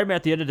Spider-Man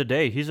at the end of the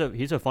day, he's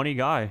a funny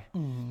guy.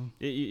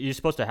 You're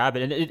supposed to have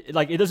it, and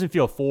it doesn't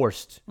feel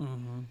forced.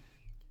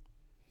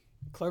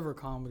 Clever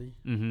comedy.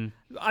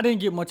 I didn't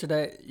get much of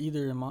that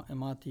either in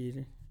my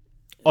theater.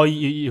 Oh,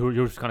 you were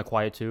just kind of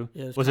quiet too.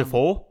 Yeah, was it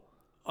full?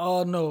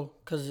 Oh no,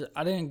 because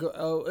I didn't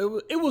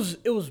go. It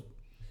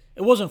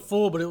wasn't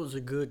full, but it was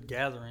a good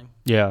gathering.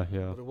 Yeah.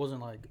 But it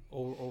wasn't like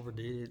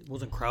overdid. It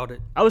wasn't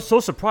crowded. I was so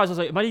surprised. I was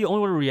like, am I the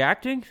only one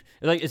reacting?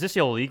 Like, is this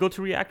illegal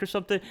to react or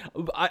something?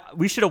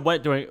 We should have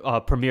went during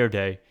premiere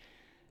day.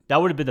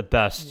 That would have been the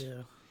best.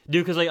 Yeah.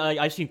 Dude, because like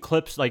I've seen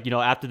clips like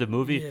after the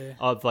movie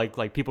of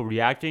like people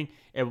reacting,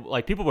 and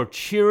like people were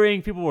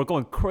cheering, people were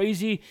going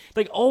crazy,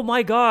 like, oh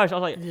my gosh. I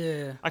was like,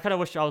 I kind of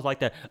wish I was like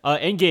that.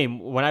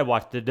 Endgame, when I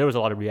watched it, there was a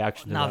lot of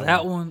reaction. Now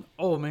that one,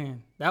 oh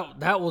man,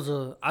 that was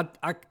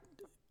I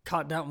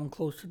caught that one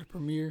close to the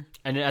premiere.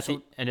 And then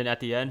at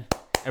the end,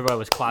 everybody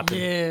was clapping.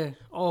 Yeah.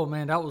 Oh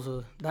man, that was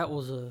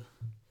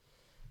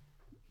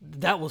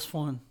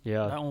fun.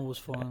 Yeah. That one was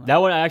fun. That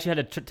one I actually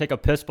had to take a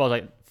piss, but I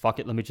was like, fuck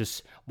it, let me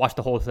just watch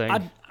the whole thing.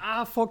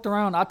 I fucked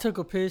around. I took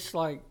a piss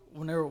like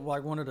whenever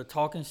like one of the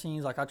talking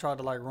scenes, like I tried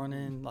to like run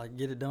in, like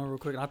get it done real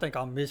quick, and I think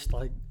I missed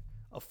like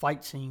a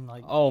fight scene.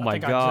 Like, oh my I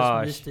think gosh,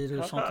 I just missed it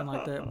or something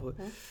like that. But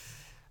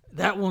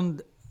that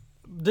one,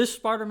 this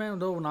Spider-Man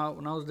though, when I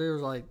was there,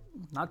 was like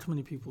not too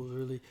many people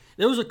really.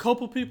 There was a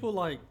couple people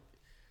like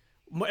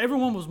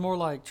everyone was more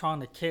like trying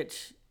to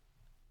catch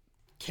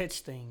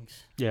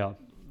things. Yeah.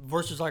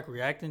 Versus like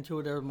reacting to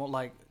it, they were more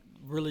like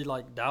really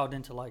like dialed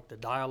into like the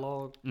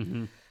dialogue.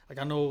 Mm-hmm. Like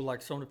I know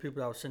like some of the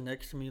people that were sitting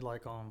next to me,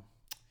 like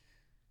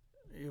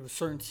it was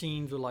certain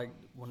scenes where like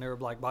when they were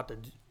like about to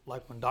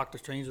like when Doctor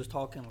Strange was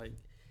talking, like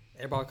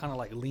everybody kind of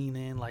like lean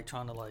in, like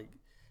trying to like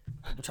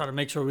try to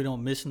make sure we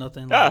don't miss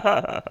nothing,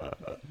 like,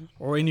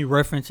 or any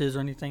references or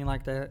anything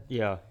like that.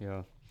 Yeah,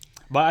 yeah.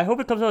 But I hope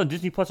it comes out on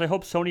Disney Plus. I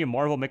hope Sony and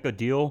Marvel make a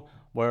deal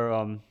where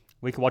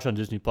we can watch it on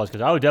Disney Plus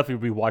because I would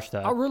definitely rewatch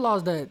that. I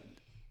realized that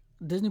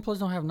Disney Plus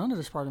don't have none of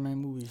the Spider-Man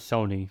movies.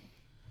 Sony.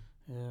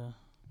 Yeah.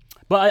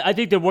 But I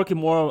think they're working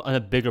more on a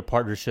bigger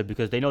partnership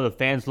because they know the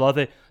fans love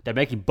it. They're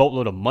making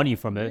boatload of money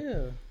from it.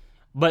 Yeah.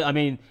 But I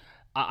mean,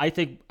 I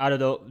think out of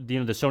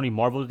the Sony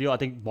Marvel deal, I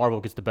think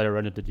Marvel gets the better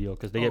end of the deal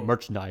because they get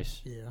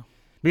merchandise. Yeah.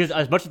 Because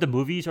as much as the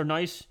movies are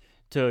nice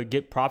to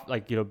get profit,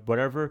 like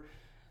whatever,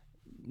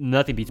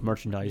 nothing beats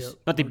merchandise. Yep.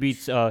 Nothing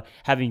beats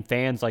having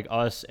fans like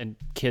us and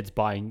kids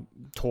buying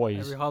toys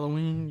Every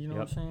Halloween. You know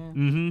what I'm saying?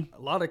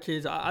 Mm-hmm. A lot of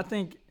kids. I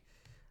think,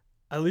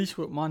 at least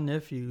with my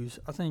nephews,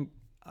 I think.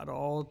 Out of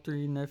all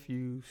 3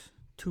 nephews,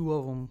 2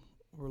 of them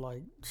were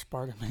like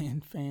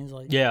Spider-Man fans.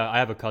 Like, yeah, I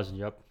have a cousin.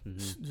 Yep,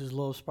 just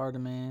love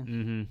Spider-Man.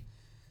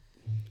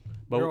 Mm-hmm.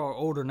 But they're all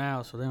older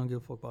now, so they don't give a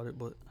fuck about it.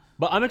 But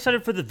I'm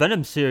excited for the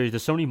Venom series, the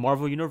Sony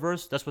Marvel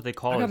Universe. That's what they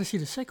call it. I got to see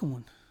the second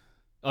one.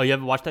 Oh, you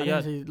haven't watched that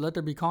yet? Let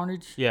There Be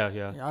Carnage. Yeah.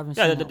 I haven't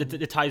seen that.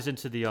 It ties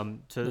into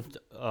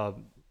the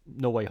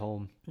No Way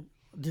Home.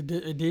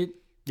 It did.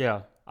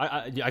 Yeah,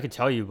 I could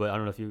tell you, but I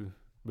don't know if you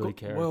really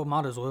care. Well,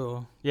 might as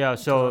well. Yeah,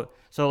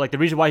 so like the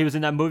reason why he was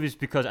in that movie is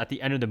because at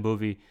the end of the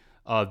movie,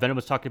 Venom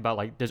was talking about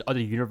like there's other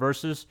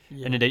universes,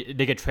 and then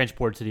they get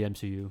transported to the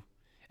MCU,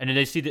 and then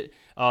they see that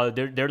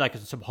they're like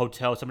in some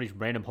hotel, somebody's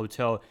random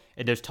hotel,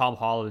 and there's Tom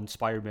Holland and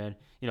Spider-Man,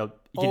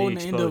 getting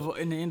exposed.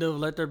 In the end of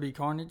Let There Be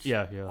Carnage.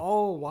 Yeah.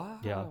 Oh wow.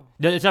 Yeah,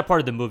 it's not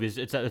part of the movie.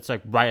 It's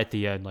like right at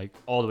the end, like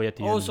all the way at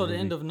the end. Oh, so the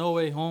end of No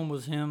Way Home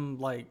was him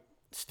like.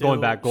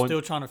 Still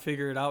trying to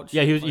figure it out.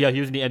 Yeah, he was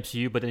in the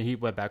MCU, but then he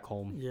went back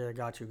home. Yeah,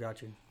 got you.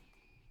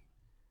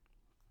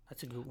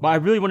 That's a good one. But I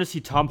really want to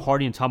see Tom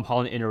Hardy and Tom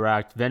Holland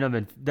interact, Venom,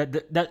 and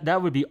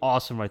that would be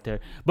awesome right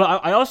there.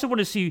 But I also want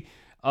to see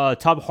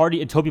Tom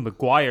Hardy and Tobey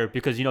Maguire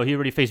because he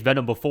already faced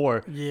Venom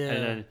before. Yeah.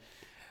 And then,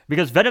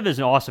 because Venom is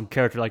an awesome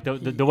character, like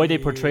the way they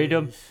portrayed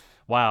him.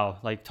 Wow,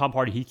 like Tom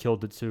Hardy, he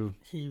killed it too.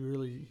 He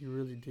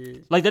really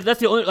did. Like that's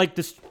the only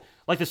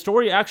the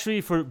story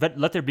actually for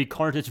Let There Be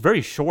Carnage. It's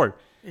very short.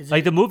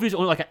 The movie's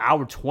only like an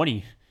hour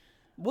 20.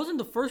 Wasn't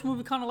the first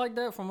movie kind of like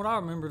that? From what I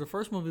remember, the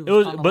first movie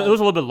was. It was a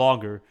little bit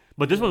longer.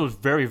 But this one was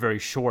very, very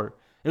short.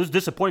 It was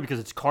disappointing because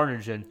it's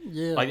Carnage and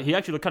he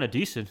actually looked kind of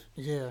decent.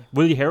 Yeah.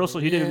 Willie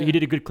Harrelson, he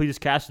did a good Cletus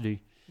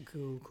Cassidy.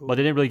 Cool. But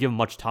they didn't really give him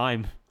much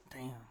time.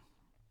 Damn,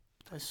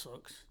 that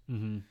sucks.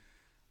 Mm-hmm.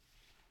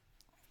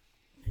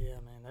 Yeah,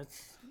 man,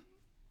 that's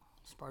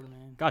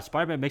Spider-Man. God,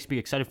 Spider-Man makes me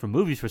excited for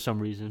movies for some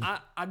reason.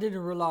 I didn't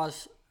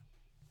realize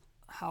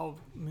how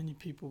many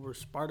people were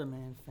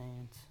Spider-Man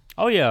fans.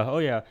 Oh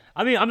yeah.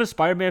 I mean, I'm a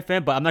Spider-Man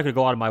fan, but I'm not gonna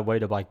go out of my way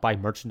to like buy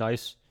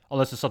merchandise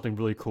unless it's something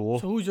really cool.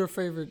 So who's your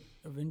favorite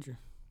Avenger?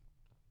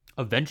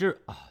 Avenger?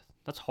 Oh,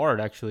 that's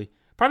hard actually.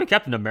 Probably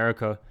Captain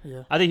America.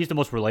 Yeah. I think he's the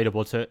most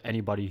relatable to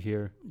anybody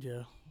here.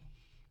 Yeah.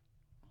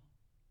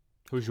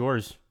 Who's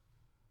yours?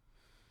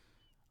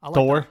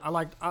 Thor. I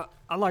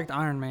liked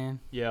Iron Man.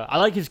 Yeah, I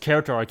like his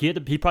character arc.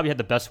 He probably had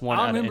the best one.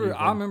 I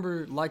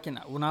remember liking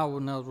when I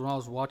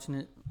was watching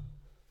it.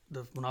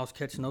 When I was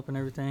catching up and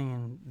everything,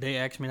 and they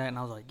asked me that, and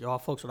I was like, "Yo, I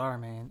fucks with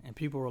Iron Man," and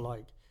people were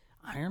like,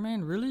 "Iron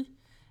Man, really?"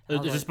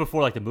 Is this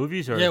before like the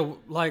movies or? Yeah,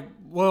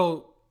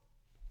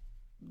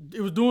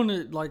 it was doing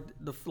it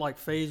like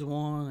phase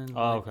 1 and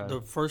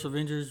the first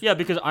Avengers. Yeah,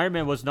 because Iron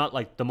Man was not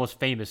like the most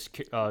famous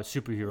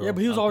superhero. Yeah,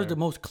 but he was always the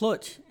most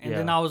clutch. And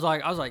then I was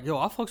like, "Yo,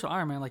 I fucks with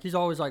Iron Man." Like he's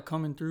always like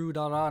coming through,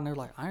 and they're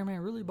like, "Iron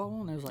Man, really,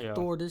 Bo?" And it was like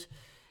Thor this,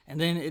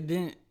 and then it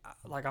didn't.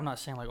 Like I'm not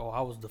saying like, "Oh,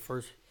 I was the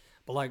first."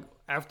 But like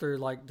after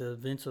like the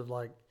events of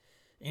like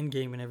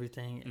Endgame and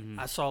everything,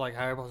 I saw like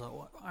how everybody was like,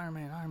 "What? Iron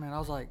Man." I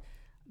was like,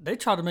 they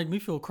tried to make me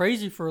feel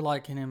crazy for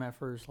liking him at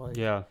first. Like,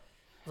 yeah,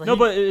 like,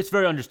 but it's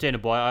very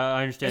understandable.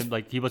 I understand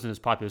like he wasn't as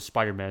popular as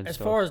Spider-Man. As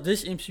far as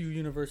this MCU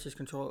universe is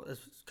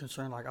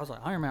concerned, like I was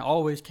like, Iron Man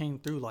always came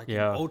through. Like in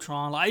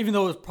Ultron, like even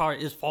though it was probably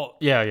his fault.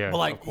 Yeah. But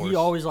like he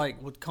always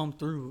like would come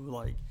through.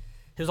 Like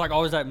he was like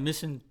always that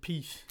missing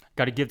piece.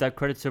 Got to give that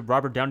credit to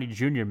Robert Downey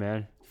Jr.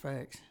 Man.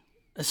 Facts.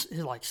 That's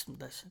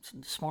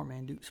smart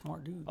man, dude.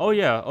 Smart dude. Oh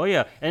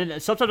yeah.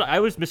 And sometimes I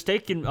was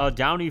mistaken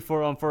Downey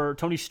for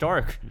Tony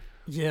Stark.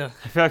 Yeah.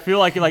 I feel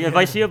like if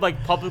I see him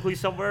like publicly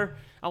somewhere,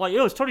 I'm like,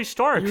 yo, it's Tony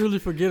Stark. You really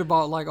forget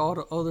about like all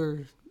the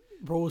other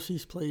roles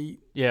he's played.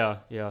 Yeah.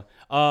 He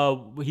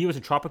was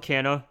in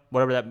Tropicana,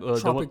 whatever that.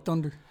 Tropic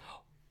Thunder.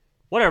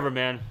 Whatever,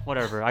 man.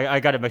 Whatever. I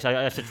got it mixed.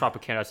 I said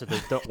Tropicana. I said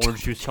the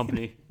orange juice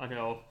company. I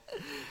know.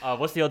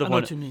 What's the other one? I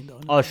know what you mean,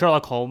 though.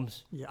 Sherlock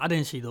Holmes. Yeah, I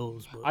didn't see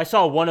those. But I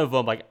saw one of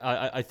them. Like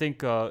I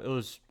think it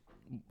was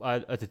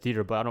at the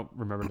theater, but I don't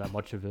remember that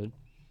much of it.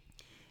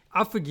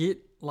 I forget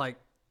like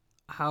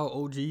how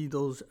OG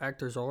those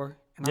actors are.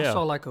 And I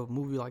saw like a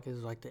movie like it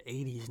was like the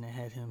 80s and it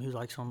had him. He was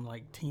like some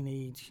like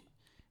teenage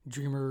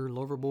dreamer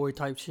lover boy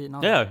type shit. And I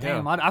was like,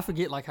 damn, I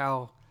forget like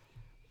how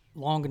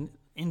long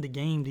in the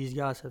game these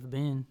guys have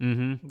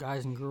been,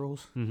 guys and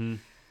girls. Mm-hmm.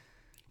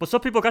 But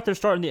some people got their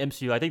start in the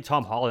MCU. I think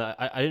Tom Holland.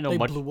 I didn't know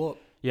much. They blew up.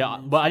 Yeah,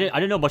 but I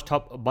didn't know much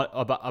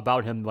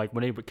about him. Like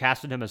when they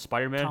casted him as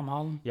Spider-Man. Tom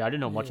Holland. Yeah, I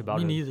didn't know much about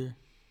him. Me neither.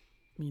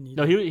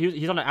 No,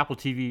 he's on an Apple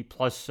TV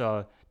Plus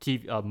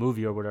TV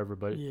movie or whatever.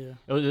 But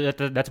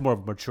that's more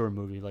of a mature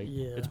movie. Like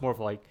it's more of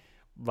like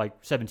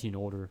 17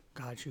 older.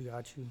 Got you.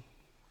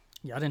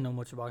 Yeah, I didn't know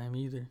much about him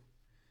either.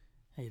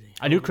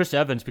 I knew Chris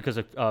Evans because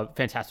of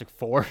Fantastic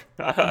Four.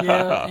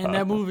 Yeah, and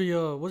that movie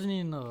wasn't he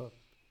in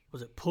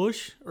was it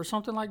Push or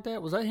something like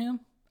that? Was that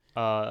him?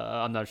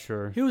 I'm not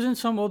sure. He was in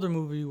some other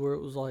movie where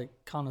it was like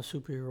kind of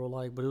superhero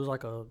like, but it was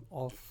like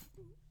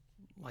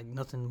like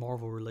nothing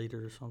Marvel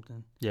related or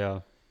something. Yeah.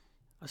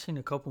 I seen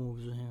a couple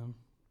movies with him.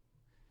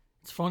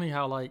 It's funny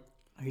how like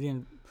he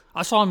didn't.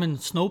 I saw him in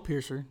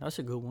Snowpiercer. That's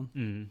a good one.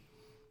 Mm.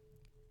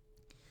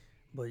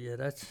 But yeah,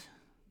 that's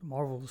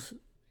Marvel's.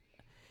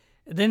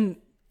 And then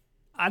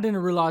I didn't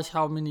realize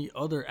how many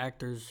other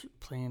actors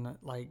playing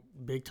like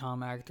big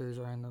time actors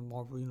are in the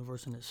Marvel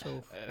universe in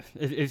itself.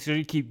 It's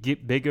going to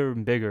get bigger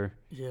and bigger.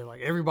 Yeah, like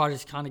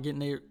everybody's kind of getting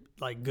their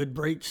like good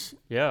breaks.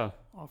 Yeah.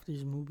 Off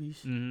these movies.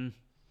 Mm-hmm.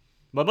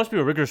 But it must be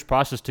a rigorous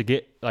process to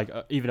get like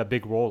even a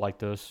big role like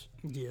this.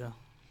 Yeah.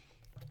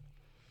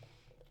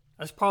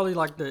 That's probably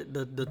like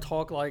the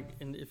talk like,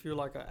 and if you're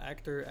like an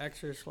actor,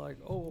 actress, like,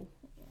 oh,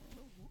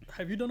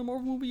 have you done a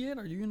Marvel movie yet?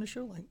 Are you in the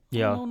show? Like,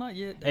 yeah, no, not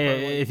yet.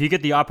 Hey, if you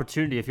get the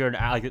opportunity, if you're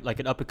like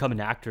an up and coming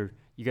actor,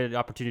 you get an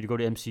opportunity to go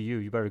to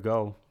MCU. You better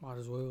go. Might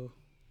as well.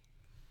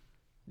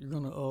 You're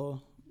gonna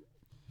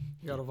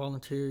you gotta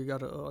volunteer. You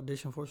gotta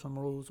audition for some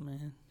roles,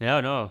 man.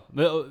 Yeah, no,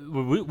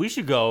 we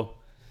should go.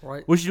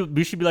 Right. We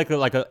should be like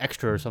an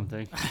extra or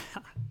something.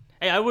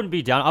 Hey, I wouldn't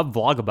be down. I'll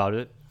vlog about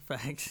it.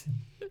 Facts.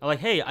 I'm like,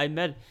 hey, I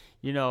met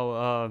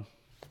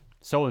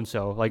so and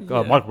so, like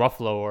Mark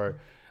Ruffalo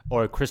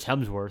or Chris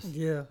Hemsworth.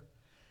 Yeah.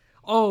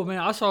 Oh man,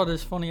 I saw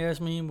this funny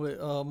ass meme with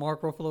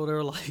Mark Ruffalo. They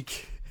were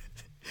like,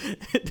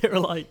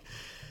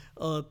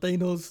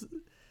 Thanos.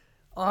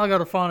 Oh, I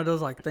gotta find it. It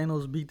was like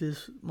Thanos beat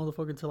this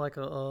motherfucker to like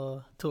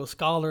to a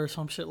scholar or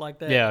some shit like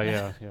that.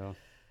 Yeah.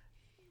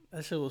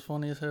 That shit was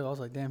funny as hell. I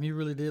was like, damn, he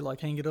really did like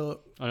hang it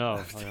up. I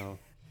know.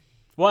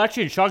 Well,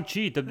 actually, in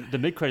Shang-Chi, the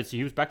mid-credits scene,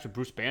 he was back to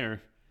Bruce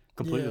Banner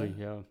completely.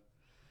 Yeah.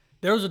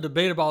 There was a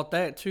debate about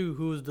that too.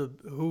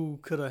 Who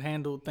could have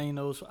handled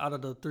Thanos out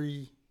of the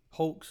 3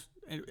 Hulks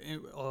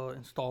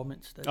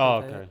installments? That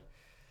okay. had.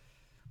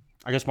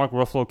 I guess Mark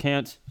Ruffalo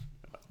can't.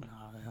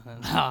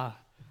 Nah.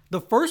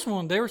 The first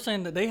one, they were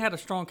saying that they had a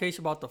strong case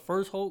about the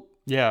first Hulk.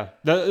 Yeah,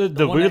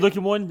 the weird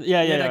looking one.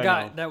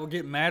 Yeah. That would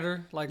get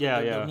madder. Like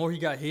the more he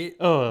got hit,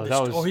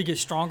 or he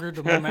gets stronger,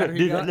 the more madder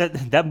he got.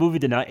 That movie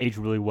did not age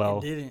really well.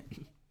 It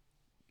didn't.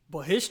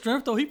 But his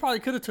strength, though, he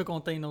probably could have took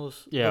on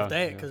Thanos with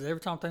that, because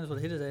every time Thanos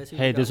would hit his ass,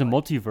 hey, there's a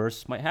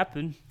multiverse. Might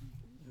happen.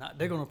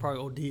 They're going to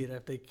probably OD it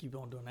if they keep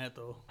on doing that,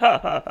 though.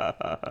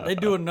 They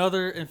do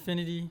another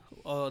Infinity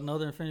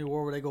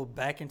War where they go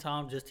back in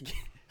time just to get...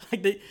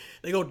 Like,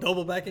 they go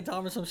double back in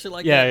time or some shit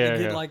like that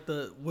to get, like,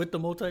 with the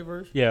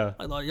multiverse. Yeah.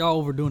 Like, y'all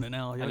overdoing it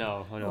now. I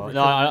know.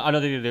 No, I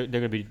don't think they're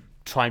going to be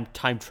time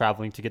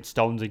traveling to get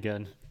stones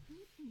again.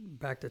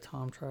 Back to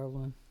time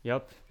traveling.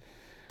 Yep.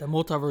 The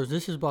multiverse,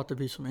 this is about to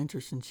be some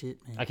interesting shit,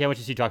 man. I can't wait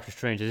to see Doctor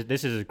Strange.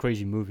 This is a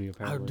crazy movie,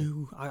 apparently. I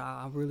do.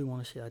 I really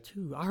want to see that,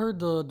 too. I heard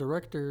the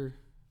director...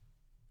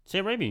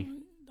 Sam Raimi.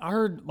 I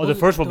heard... Oh, the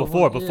first one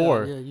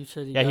before. Yeah, you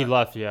said he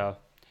left, Yeah,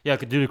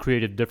 could do the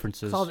creative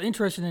differences. I was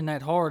interested in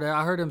that horror.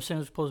 I heard him saying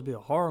it was supposed to be a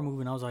horror movie,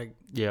 and I was like,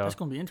 that's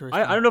going to be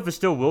interesting. I don't know if it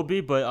still will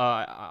be, but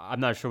I'm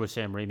not sure with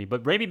Sam Raimi.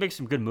 But Raimi makes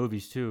some good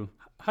movies, too.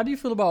 How do you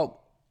feel about...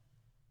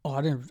 Oh,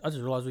 I just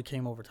realized we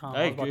came over time.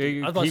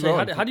 Hey, I was about to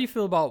say, how do you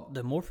feel about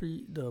the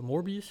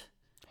Morbius?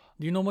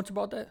 Do you know much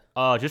about that?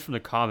 Just from the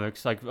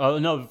comics. Like,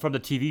 no, from the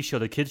TV show,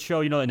 the kids show,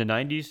 in the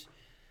 90s.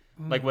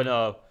 Like when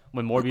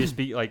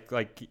Morbius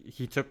like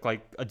he took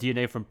like a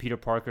DNA from Peter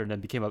Parker and then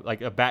became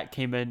a bat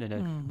came in and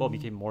then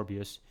became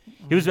Morbius.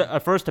 He was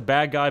at first a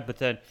bad guy, but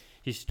then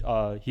he's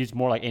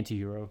more like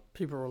anti-hero.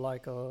 People were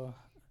like the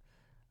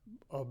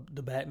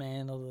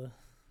Batman of the...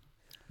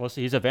 Well,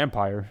 see, he's a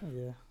vampire.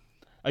 Yeah.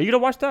 Are you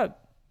gonna watch that?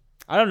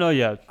 I don't know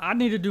yet. I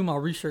need to do my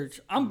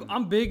research.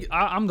 I'm big.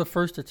 I'm the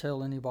first to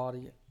tell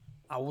anybody.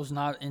 I was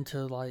not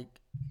into like...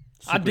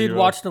 I did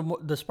watch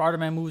the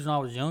Spider-Man movies when I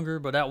was younger,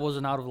 but that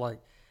wasn't out of like...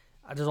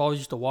 I just always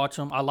used to watch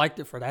them. I liked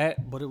it for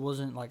that, but it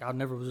wasn't like... I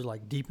never was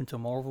like deep into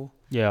Marvel.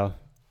 Yeah.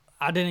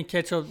 I didn't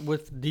catch up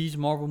with these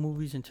Marvel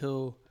movies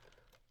until,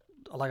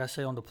 like I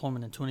say, on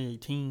deployment in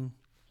 2018,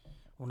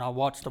 when I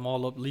watched them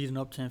all up leading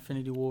up to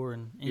Infinity War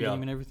and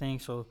Endgame and everything.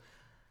 So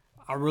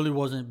I really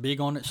wasn't big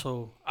on it,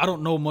 so I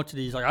don't know much of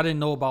these. Like I didn't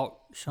know about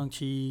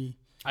Shang-Chi.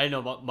 I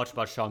didn't know much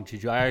about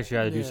Shang-Chi. I actually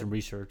had to do some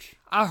research.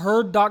 I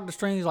heard Doctor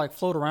Strange like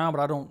float around,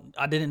 but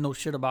I didn't know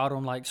shit about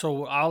him. Like,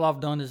 so all I've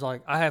done is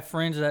like I have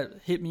friends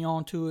that hit me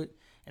onto it,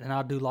 and then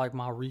I'll do like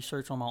my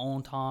research on my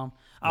own time.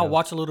 I'll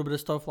watch a little bit of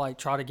stuff, like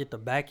try to get the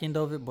back end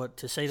of it, but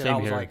to say that I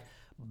was like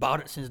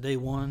about it since day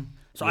one.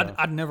 So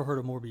I'd never heard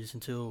of Morbius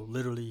until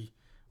literally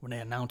when they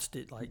announced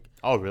it. Like,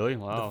 oh really?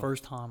 Wow. The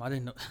first time I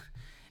didn't know.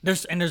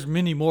 There's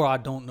many more I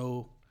don't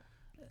know.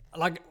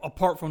 Like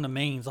apart from the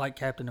mains, like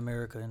Captain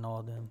America and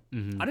all them.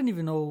 I didn't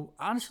even know.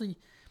 Honestly,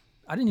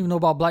 I didn't even know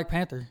about Black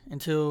Panther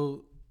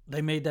until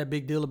they made that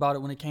big deal about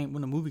it when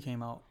the movie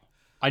came out.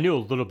 I knew a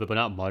little bit, but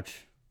not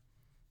much.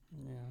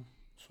 Yeah.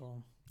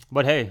 So.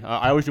 But hey,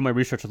 I always do my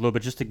research a little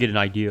bit just to get an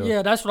idea.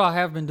 Yeah, that's what I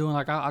have been doing.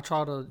 Like I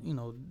try to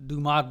do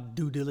my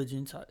due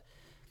diligence,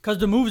 because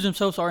the movies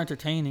themselves are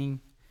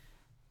entertaining,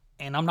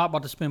 and I'm not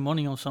about to spend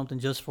money on something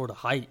just for the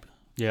hype.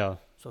 Yeah.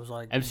 So it's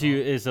like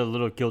MCU is a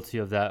little guilty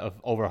of that,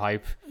 of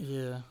overhype.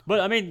 Yeah.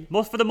 But I mean,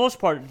 for the most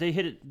part, they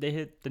hit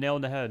the nail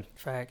on the head.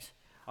 Facts.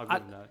 I'll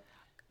give them that.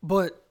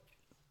 But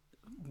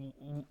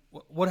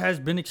what has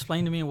been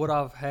explained to me and what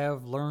I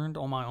have learned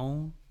on my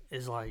own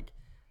is like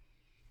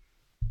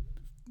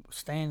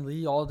Stan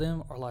Lee, all of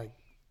them are like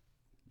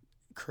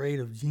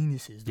creative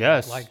geniuses.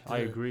 Yes, like I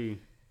agree.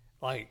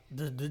 Like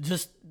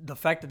just the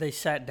fact that they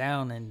sat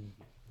down and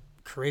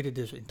created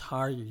this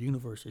entire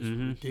universe is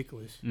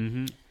ridiculous.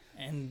 Mm-hmm.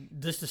 And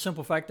just the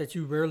simple fact that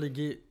you rarely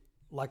get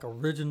like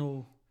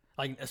original,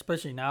 like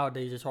especially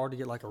nowadays, it's hard to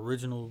get like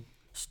original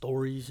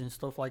stories and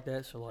stuff like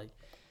that. So like,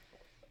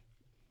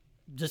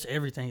 just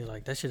everything is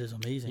like that shit is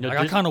amazing. Like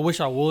I kind of wish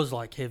I was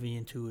like heavy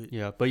into it.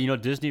 Yeah, but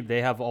Disney,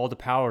 they have all the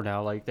power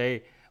now. Like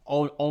they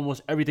own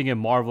almost everything in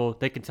Marvel.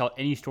 They can tell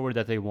any story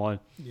that they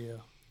want. Yeah.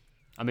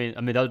 I mean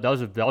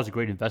that was a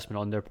great investment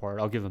on their part.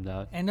 I'll give them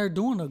that. And they're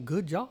doing a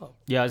good job.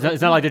 Yeah,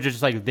 it's not like they're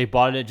just like they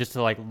bought it just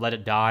to like let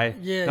it die.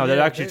 Yeah, no,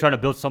 they're actually trying to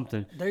build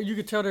something. You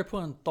could tell they're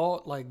putting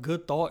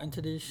good thought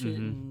into this shit,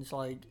 and it's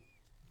like.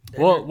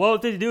 Well,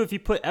 if they do, if you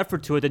put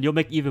effort to it, then you'll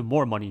make even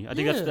more money. I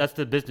think that's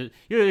the business.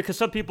 Yeah, because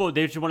some people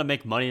they just want to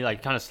make money,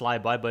 like kind of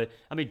slide by. But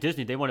I mean,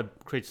 Disney, they want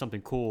to create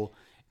something cool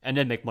and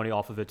then make money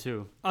off of it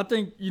too. I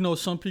think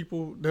some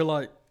people they're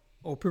like,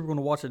 oh, people are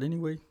gonna watch it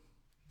anyway.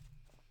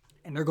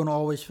 And they're gonna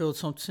always feel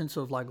some sense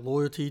of like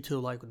loyalty to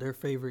like their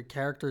favorite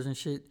characters and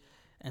shit.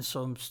 And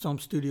some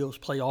studios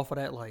play off of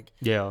that. Like,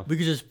 yeah, we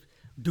could just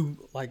do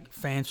like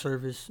fan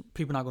service.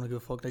 People not gonna give a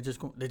fuck. They're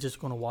just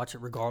gonna watch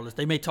it regardless.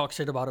 They may talk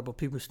shit about it, but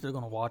people are still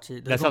gonna watch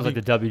it. That sounds like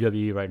the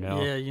WWE right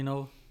now.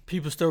 Yeah,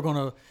 people still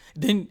gonna.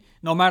 Then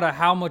no matter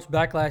how much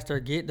backlash they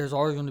get, there's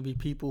always gonna be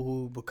people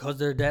who, because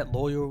they're that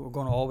loyal, are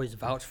gonna always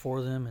vouch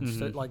for them and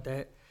stuff like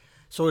that.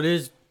 So it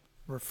is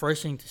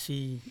refreshing to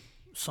see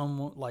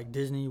someone like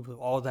Disney with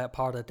all that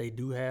power that they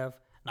do have,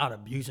 not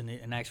abusing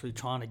it and actually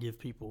trying to give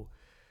people.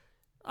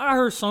 I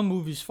heard some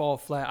movies fall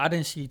flat. I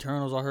didn't see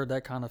Eternals. I heard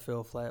that kind of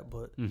fell flat,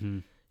 but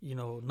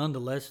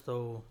nonetheless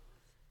though,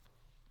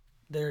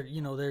 they're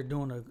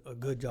doing a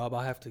good job.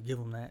 I have to give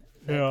them that.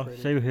 Yeah,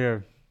 credit.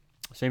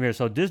 Same here.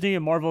 So Disney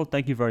and Marvel,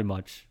 thank you very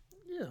much.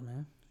 Yeah,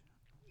 man.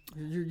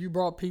 You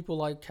brought people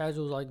like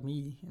casuals like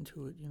me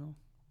into it.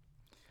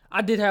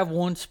 I did have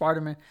one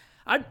Spider-Man.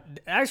 I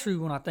actually,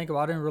 when I think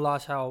about it, I didn't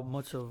realize how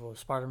much of a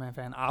Spider-Man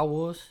fan I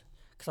was.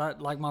 Because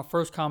my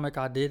first comic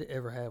I did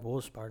ever have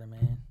was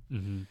Spider-Man.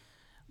 Mm-hmm.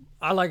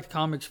 I liked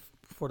comics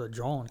for the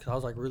drawing because I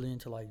was like really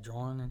into like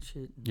drawing and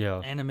shit. Yeah.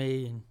 Anime,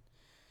 and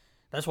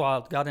that's why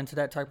I got into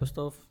that type of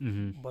stuff.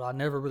 Mm-hmm. But I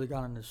never really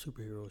got into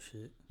superhero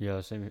shit.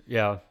 Yeah, same here.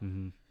 Yeah.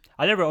 Mm-hmm.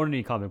 I never owned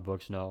any comic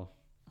books, no.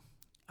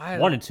 I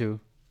wanted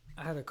to.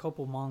 I had a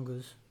couple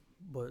mangas.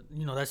 But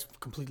that's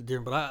completely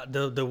different.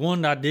 But the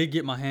one I did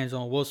get my hands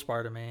on was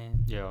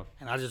Spider-Man. Yeah,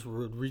 and I just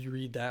would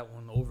reread that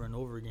one over and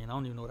over again. I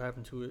don't even know what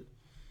happened to it.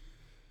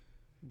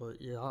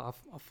 But yeah, I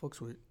fucks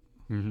with it.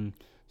 Mm-hmm.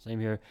 Same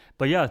here.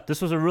 But yeah,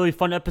 this was a really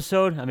fun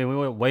episode. I mean, we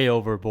went way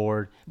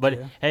overboard. But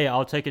hey,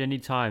 I'll take it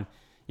anytime.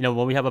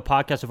 When we have a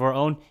podcast of our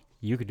own,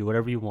 you can do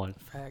whatever you want.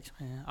 Facts,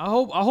 man. I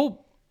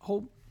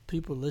hope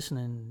people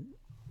listening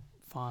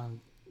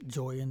find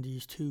joy in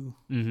these too.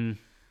 Mm-hmm.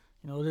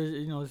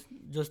 It's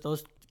just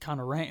us kind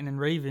of ranting and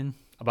raving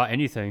about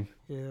anything.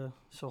 Yeah.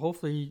 So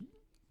hopefully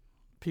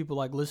people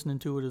like listening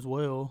to it as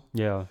well.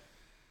 Yeah.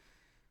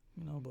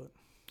 But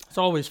it's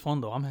always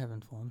fun though. I'm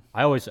having fun.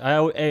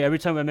 Every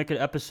time I make an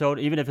episode,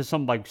 even if it's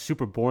something like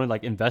super boring,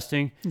 like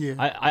investing, we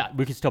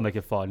can still make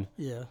it fun.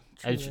 Yeah.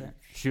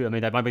 Shoot, I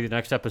mean, that might be the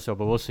next episode,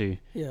 but we'll see.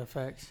 Yeah,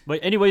 facts. But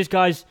anyways,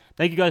 guys,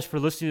 thank you guys for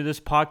listening to this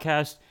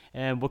podcast,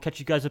 and we'll catch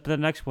you guys up in the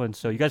next one.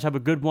 So you guys have a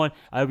good one.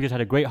 I hope you guys had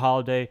a great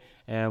holiday,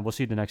 and we'll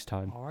see you the next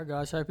time. All right,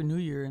 guys. Happy New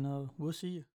Year, and we'll see you.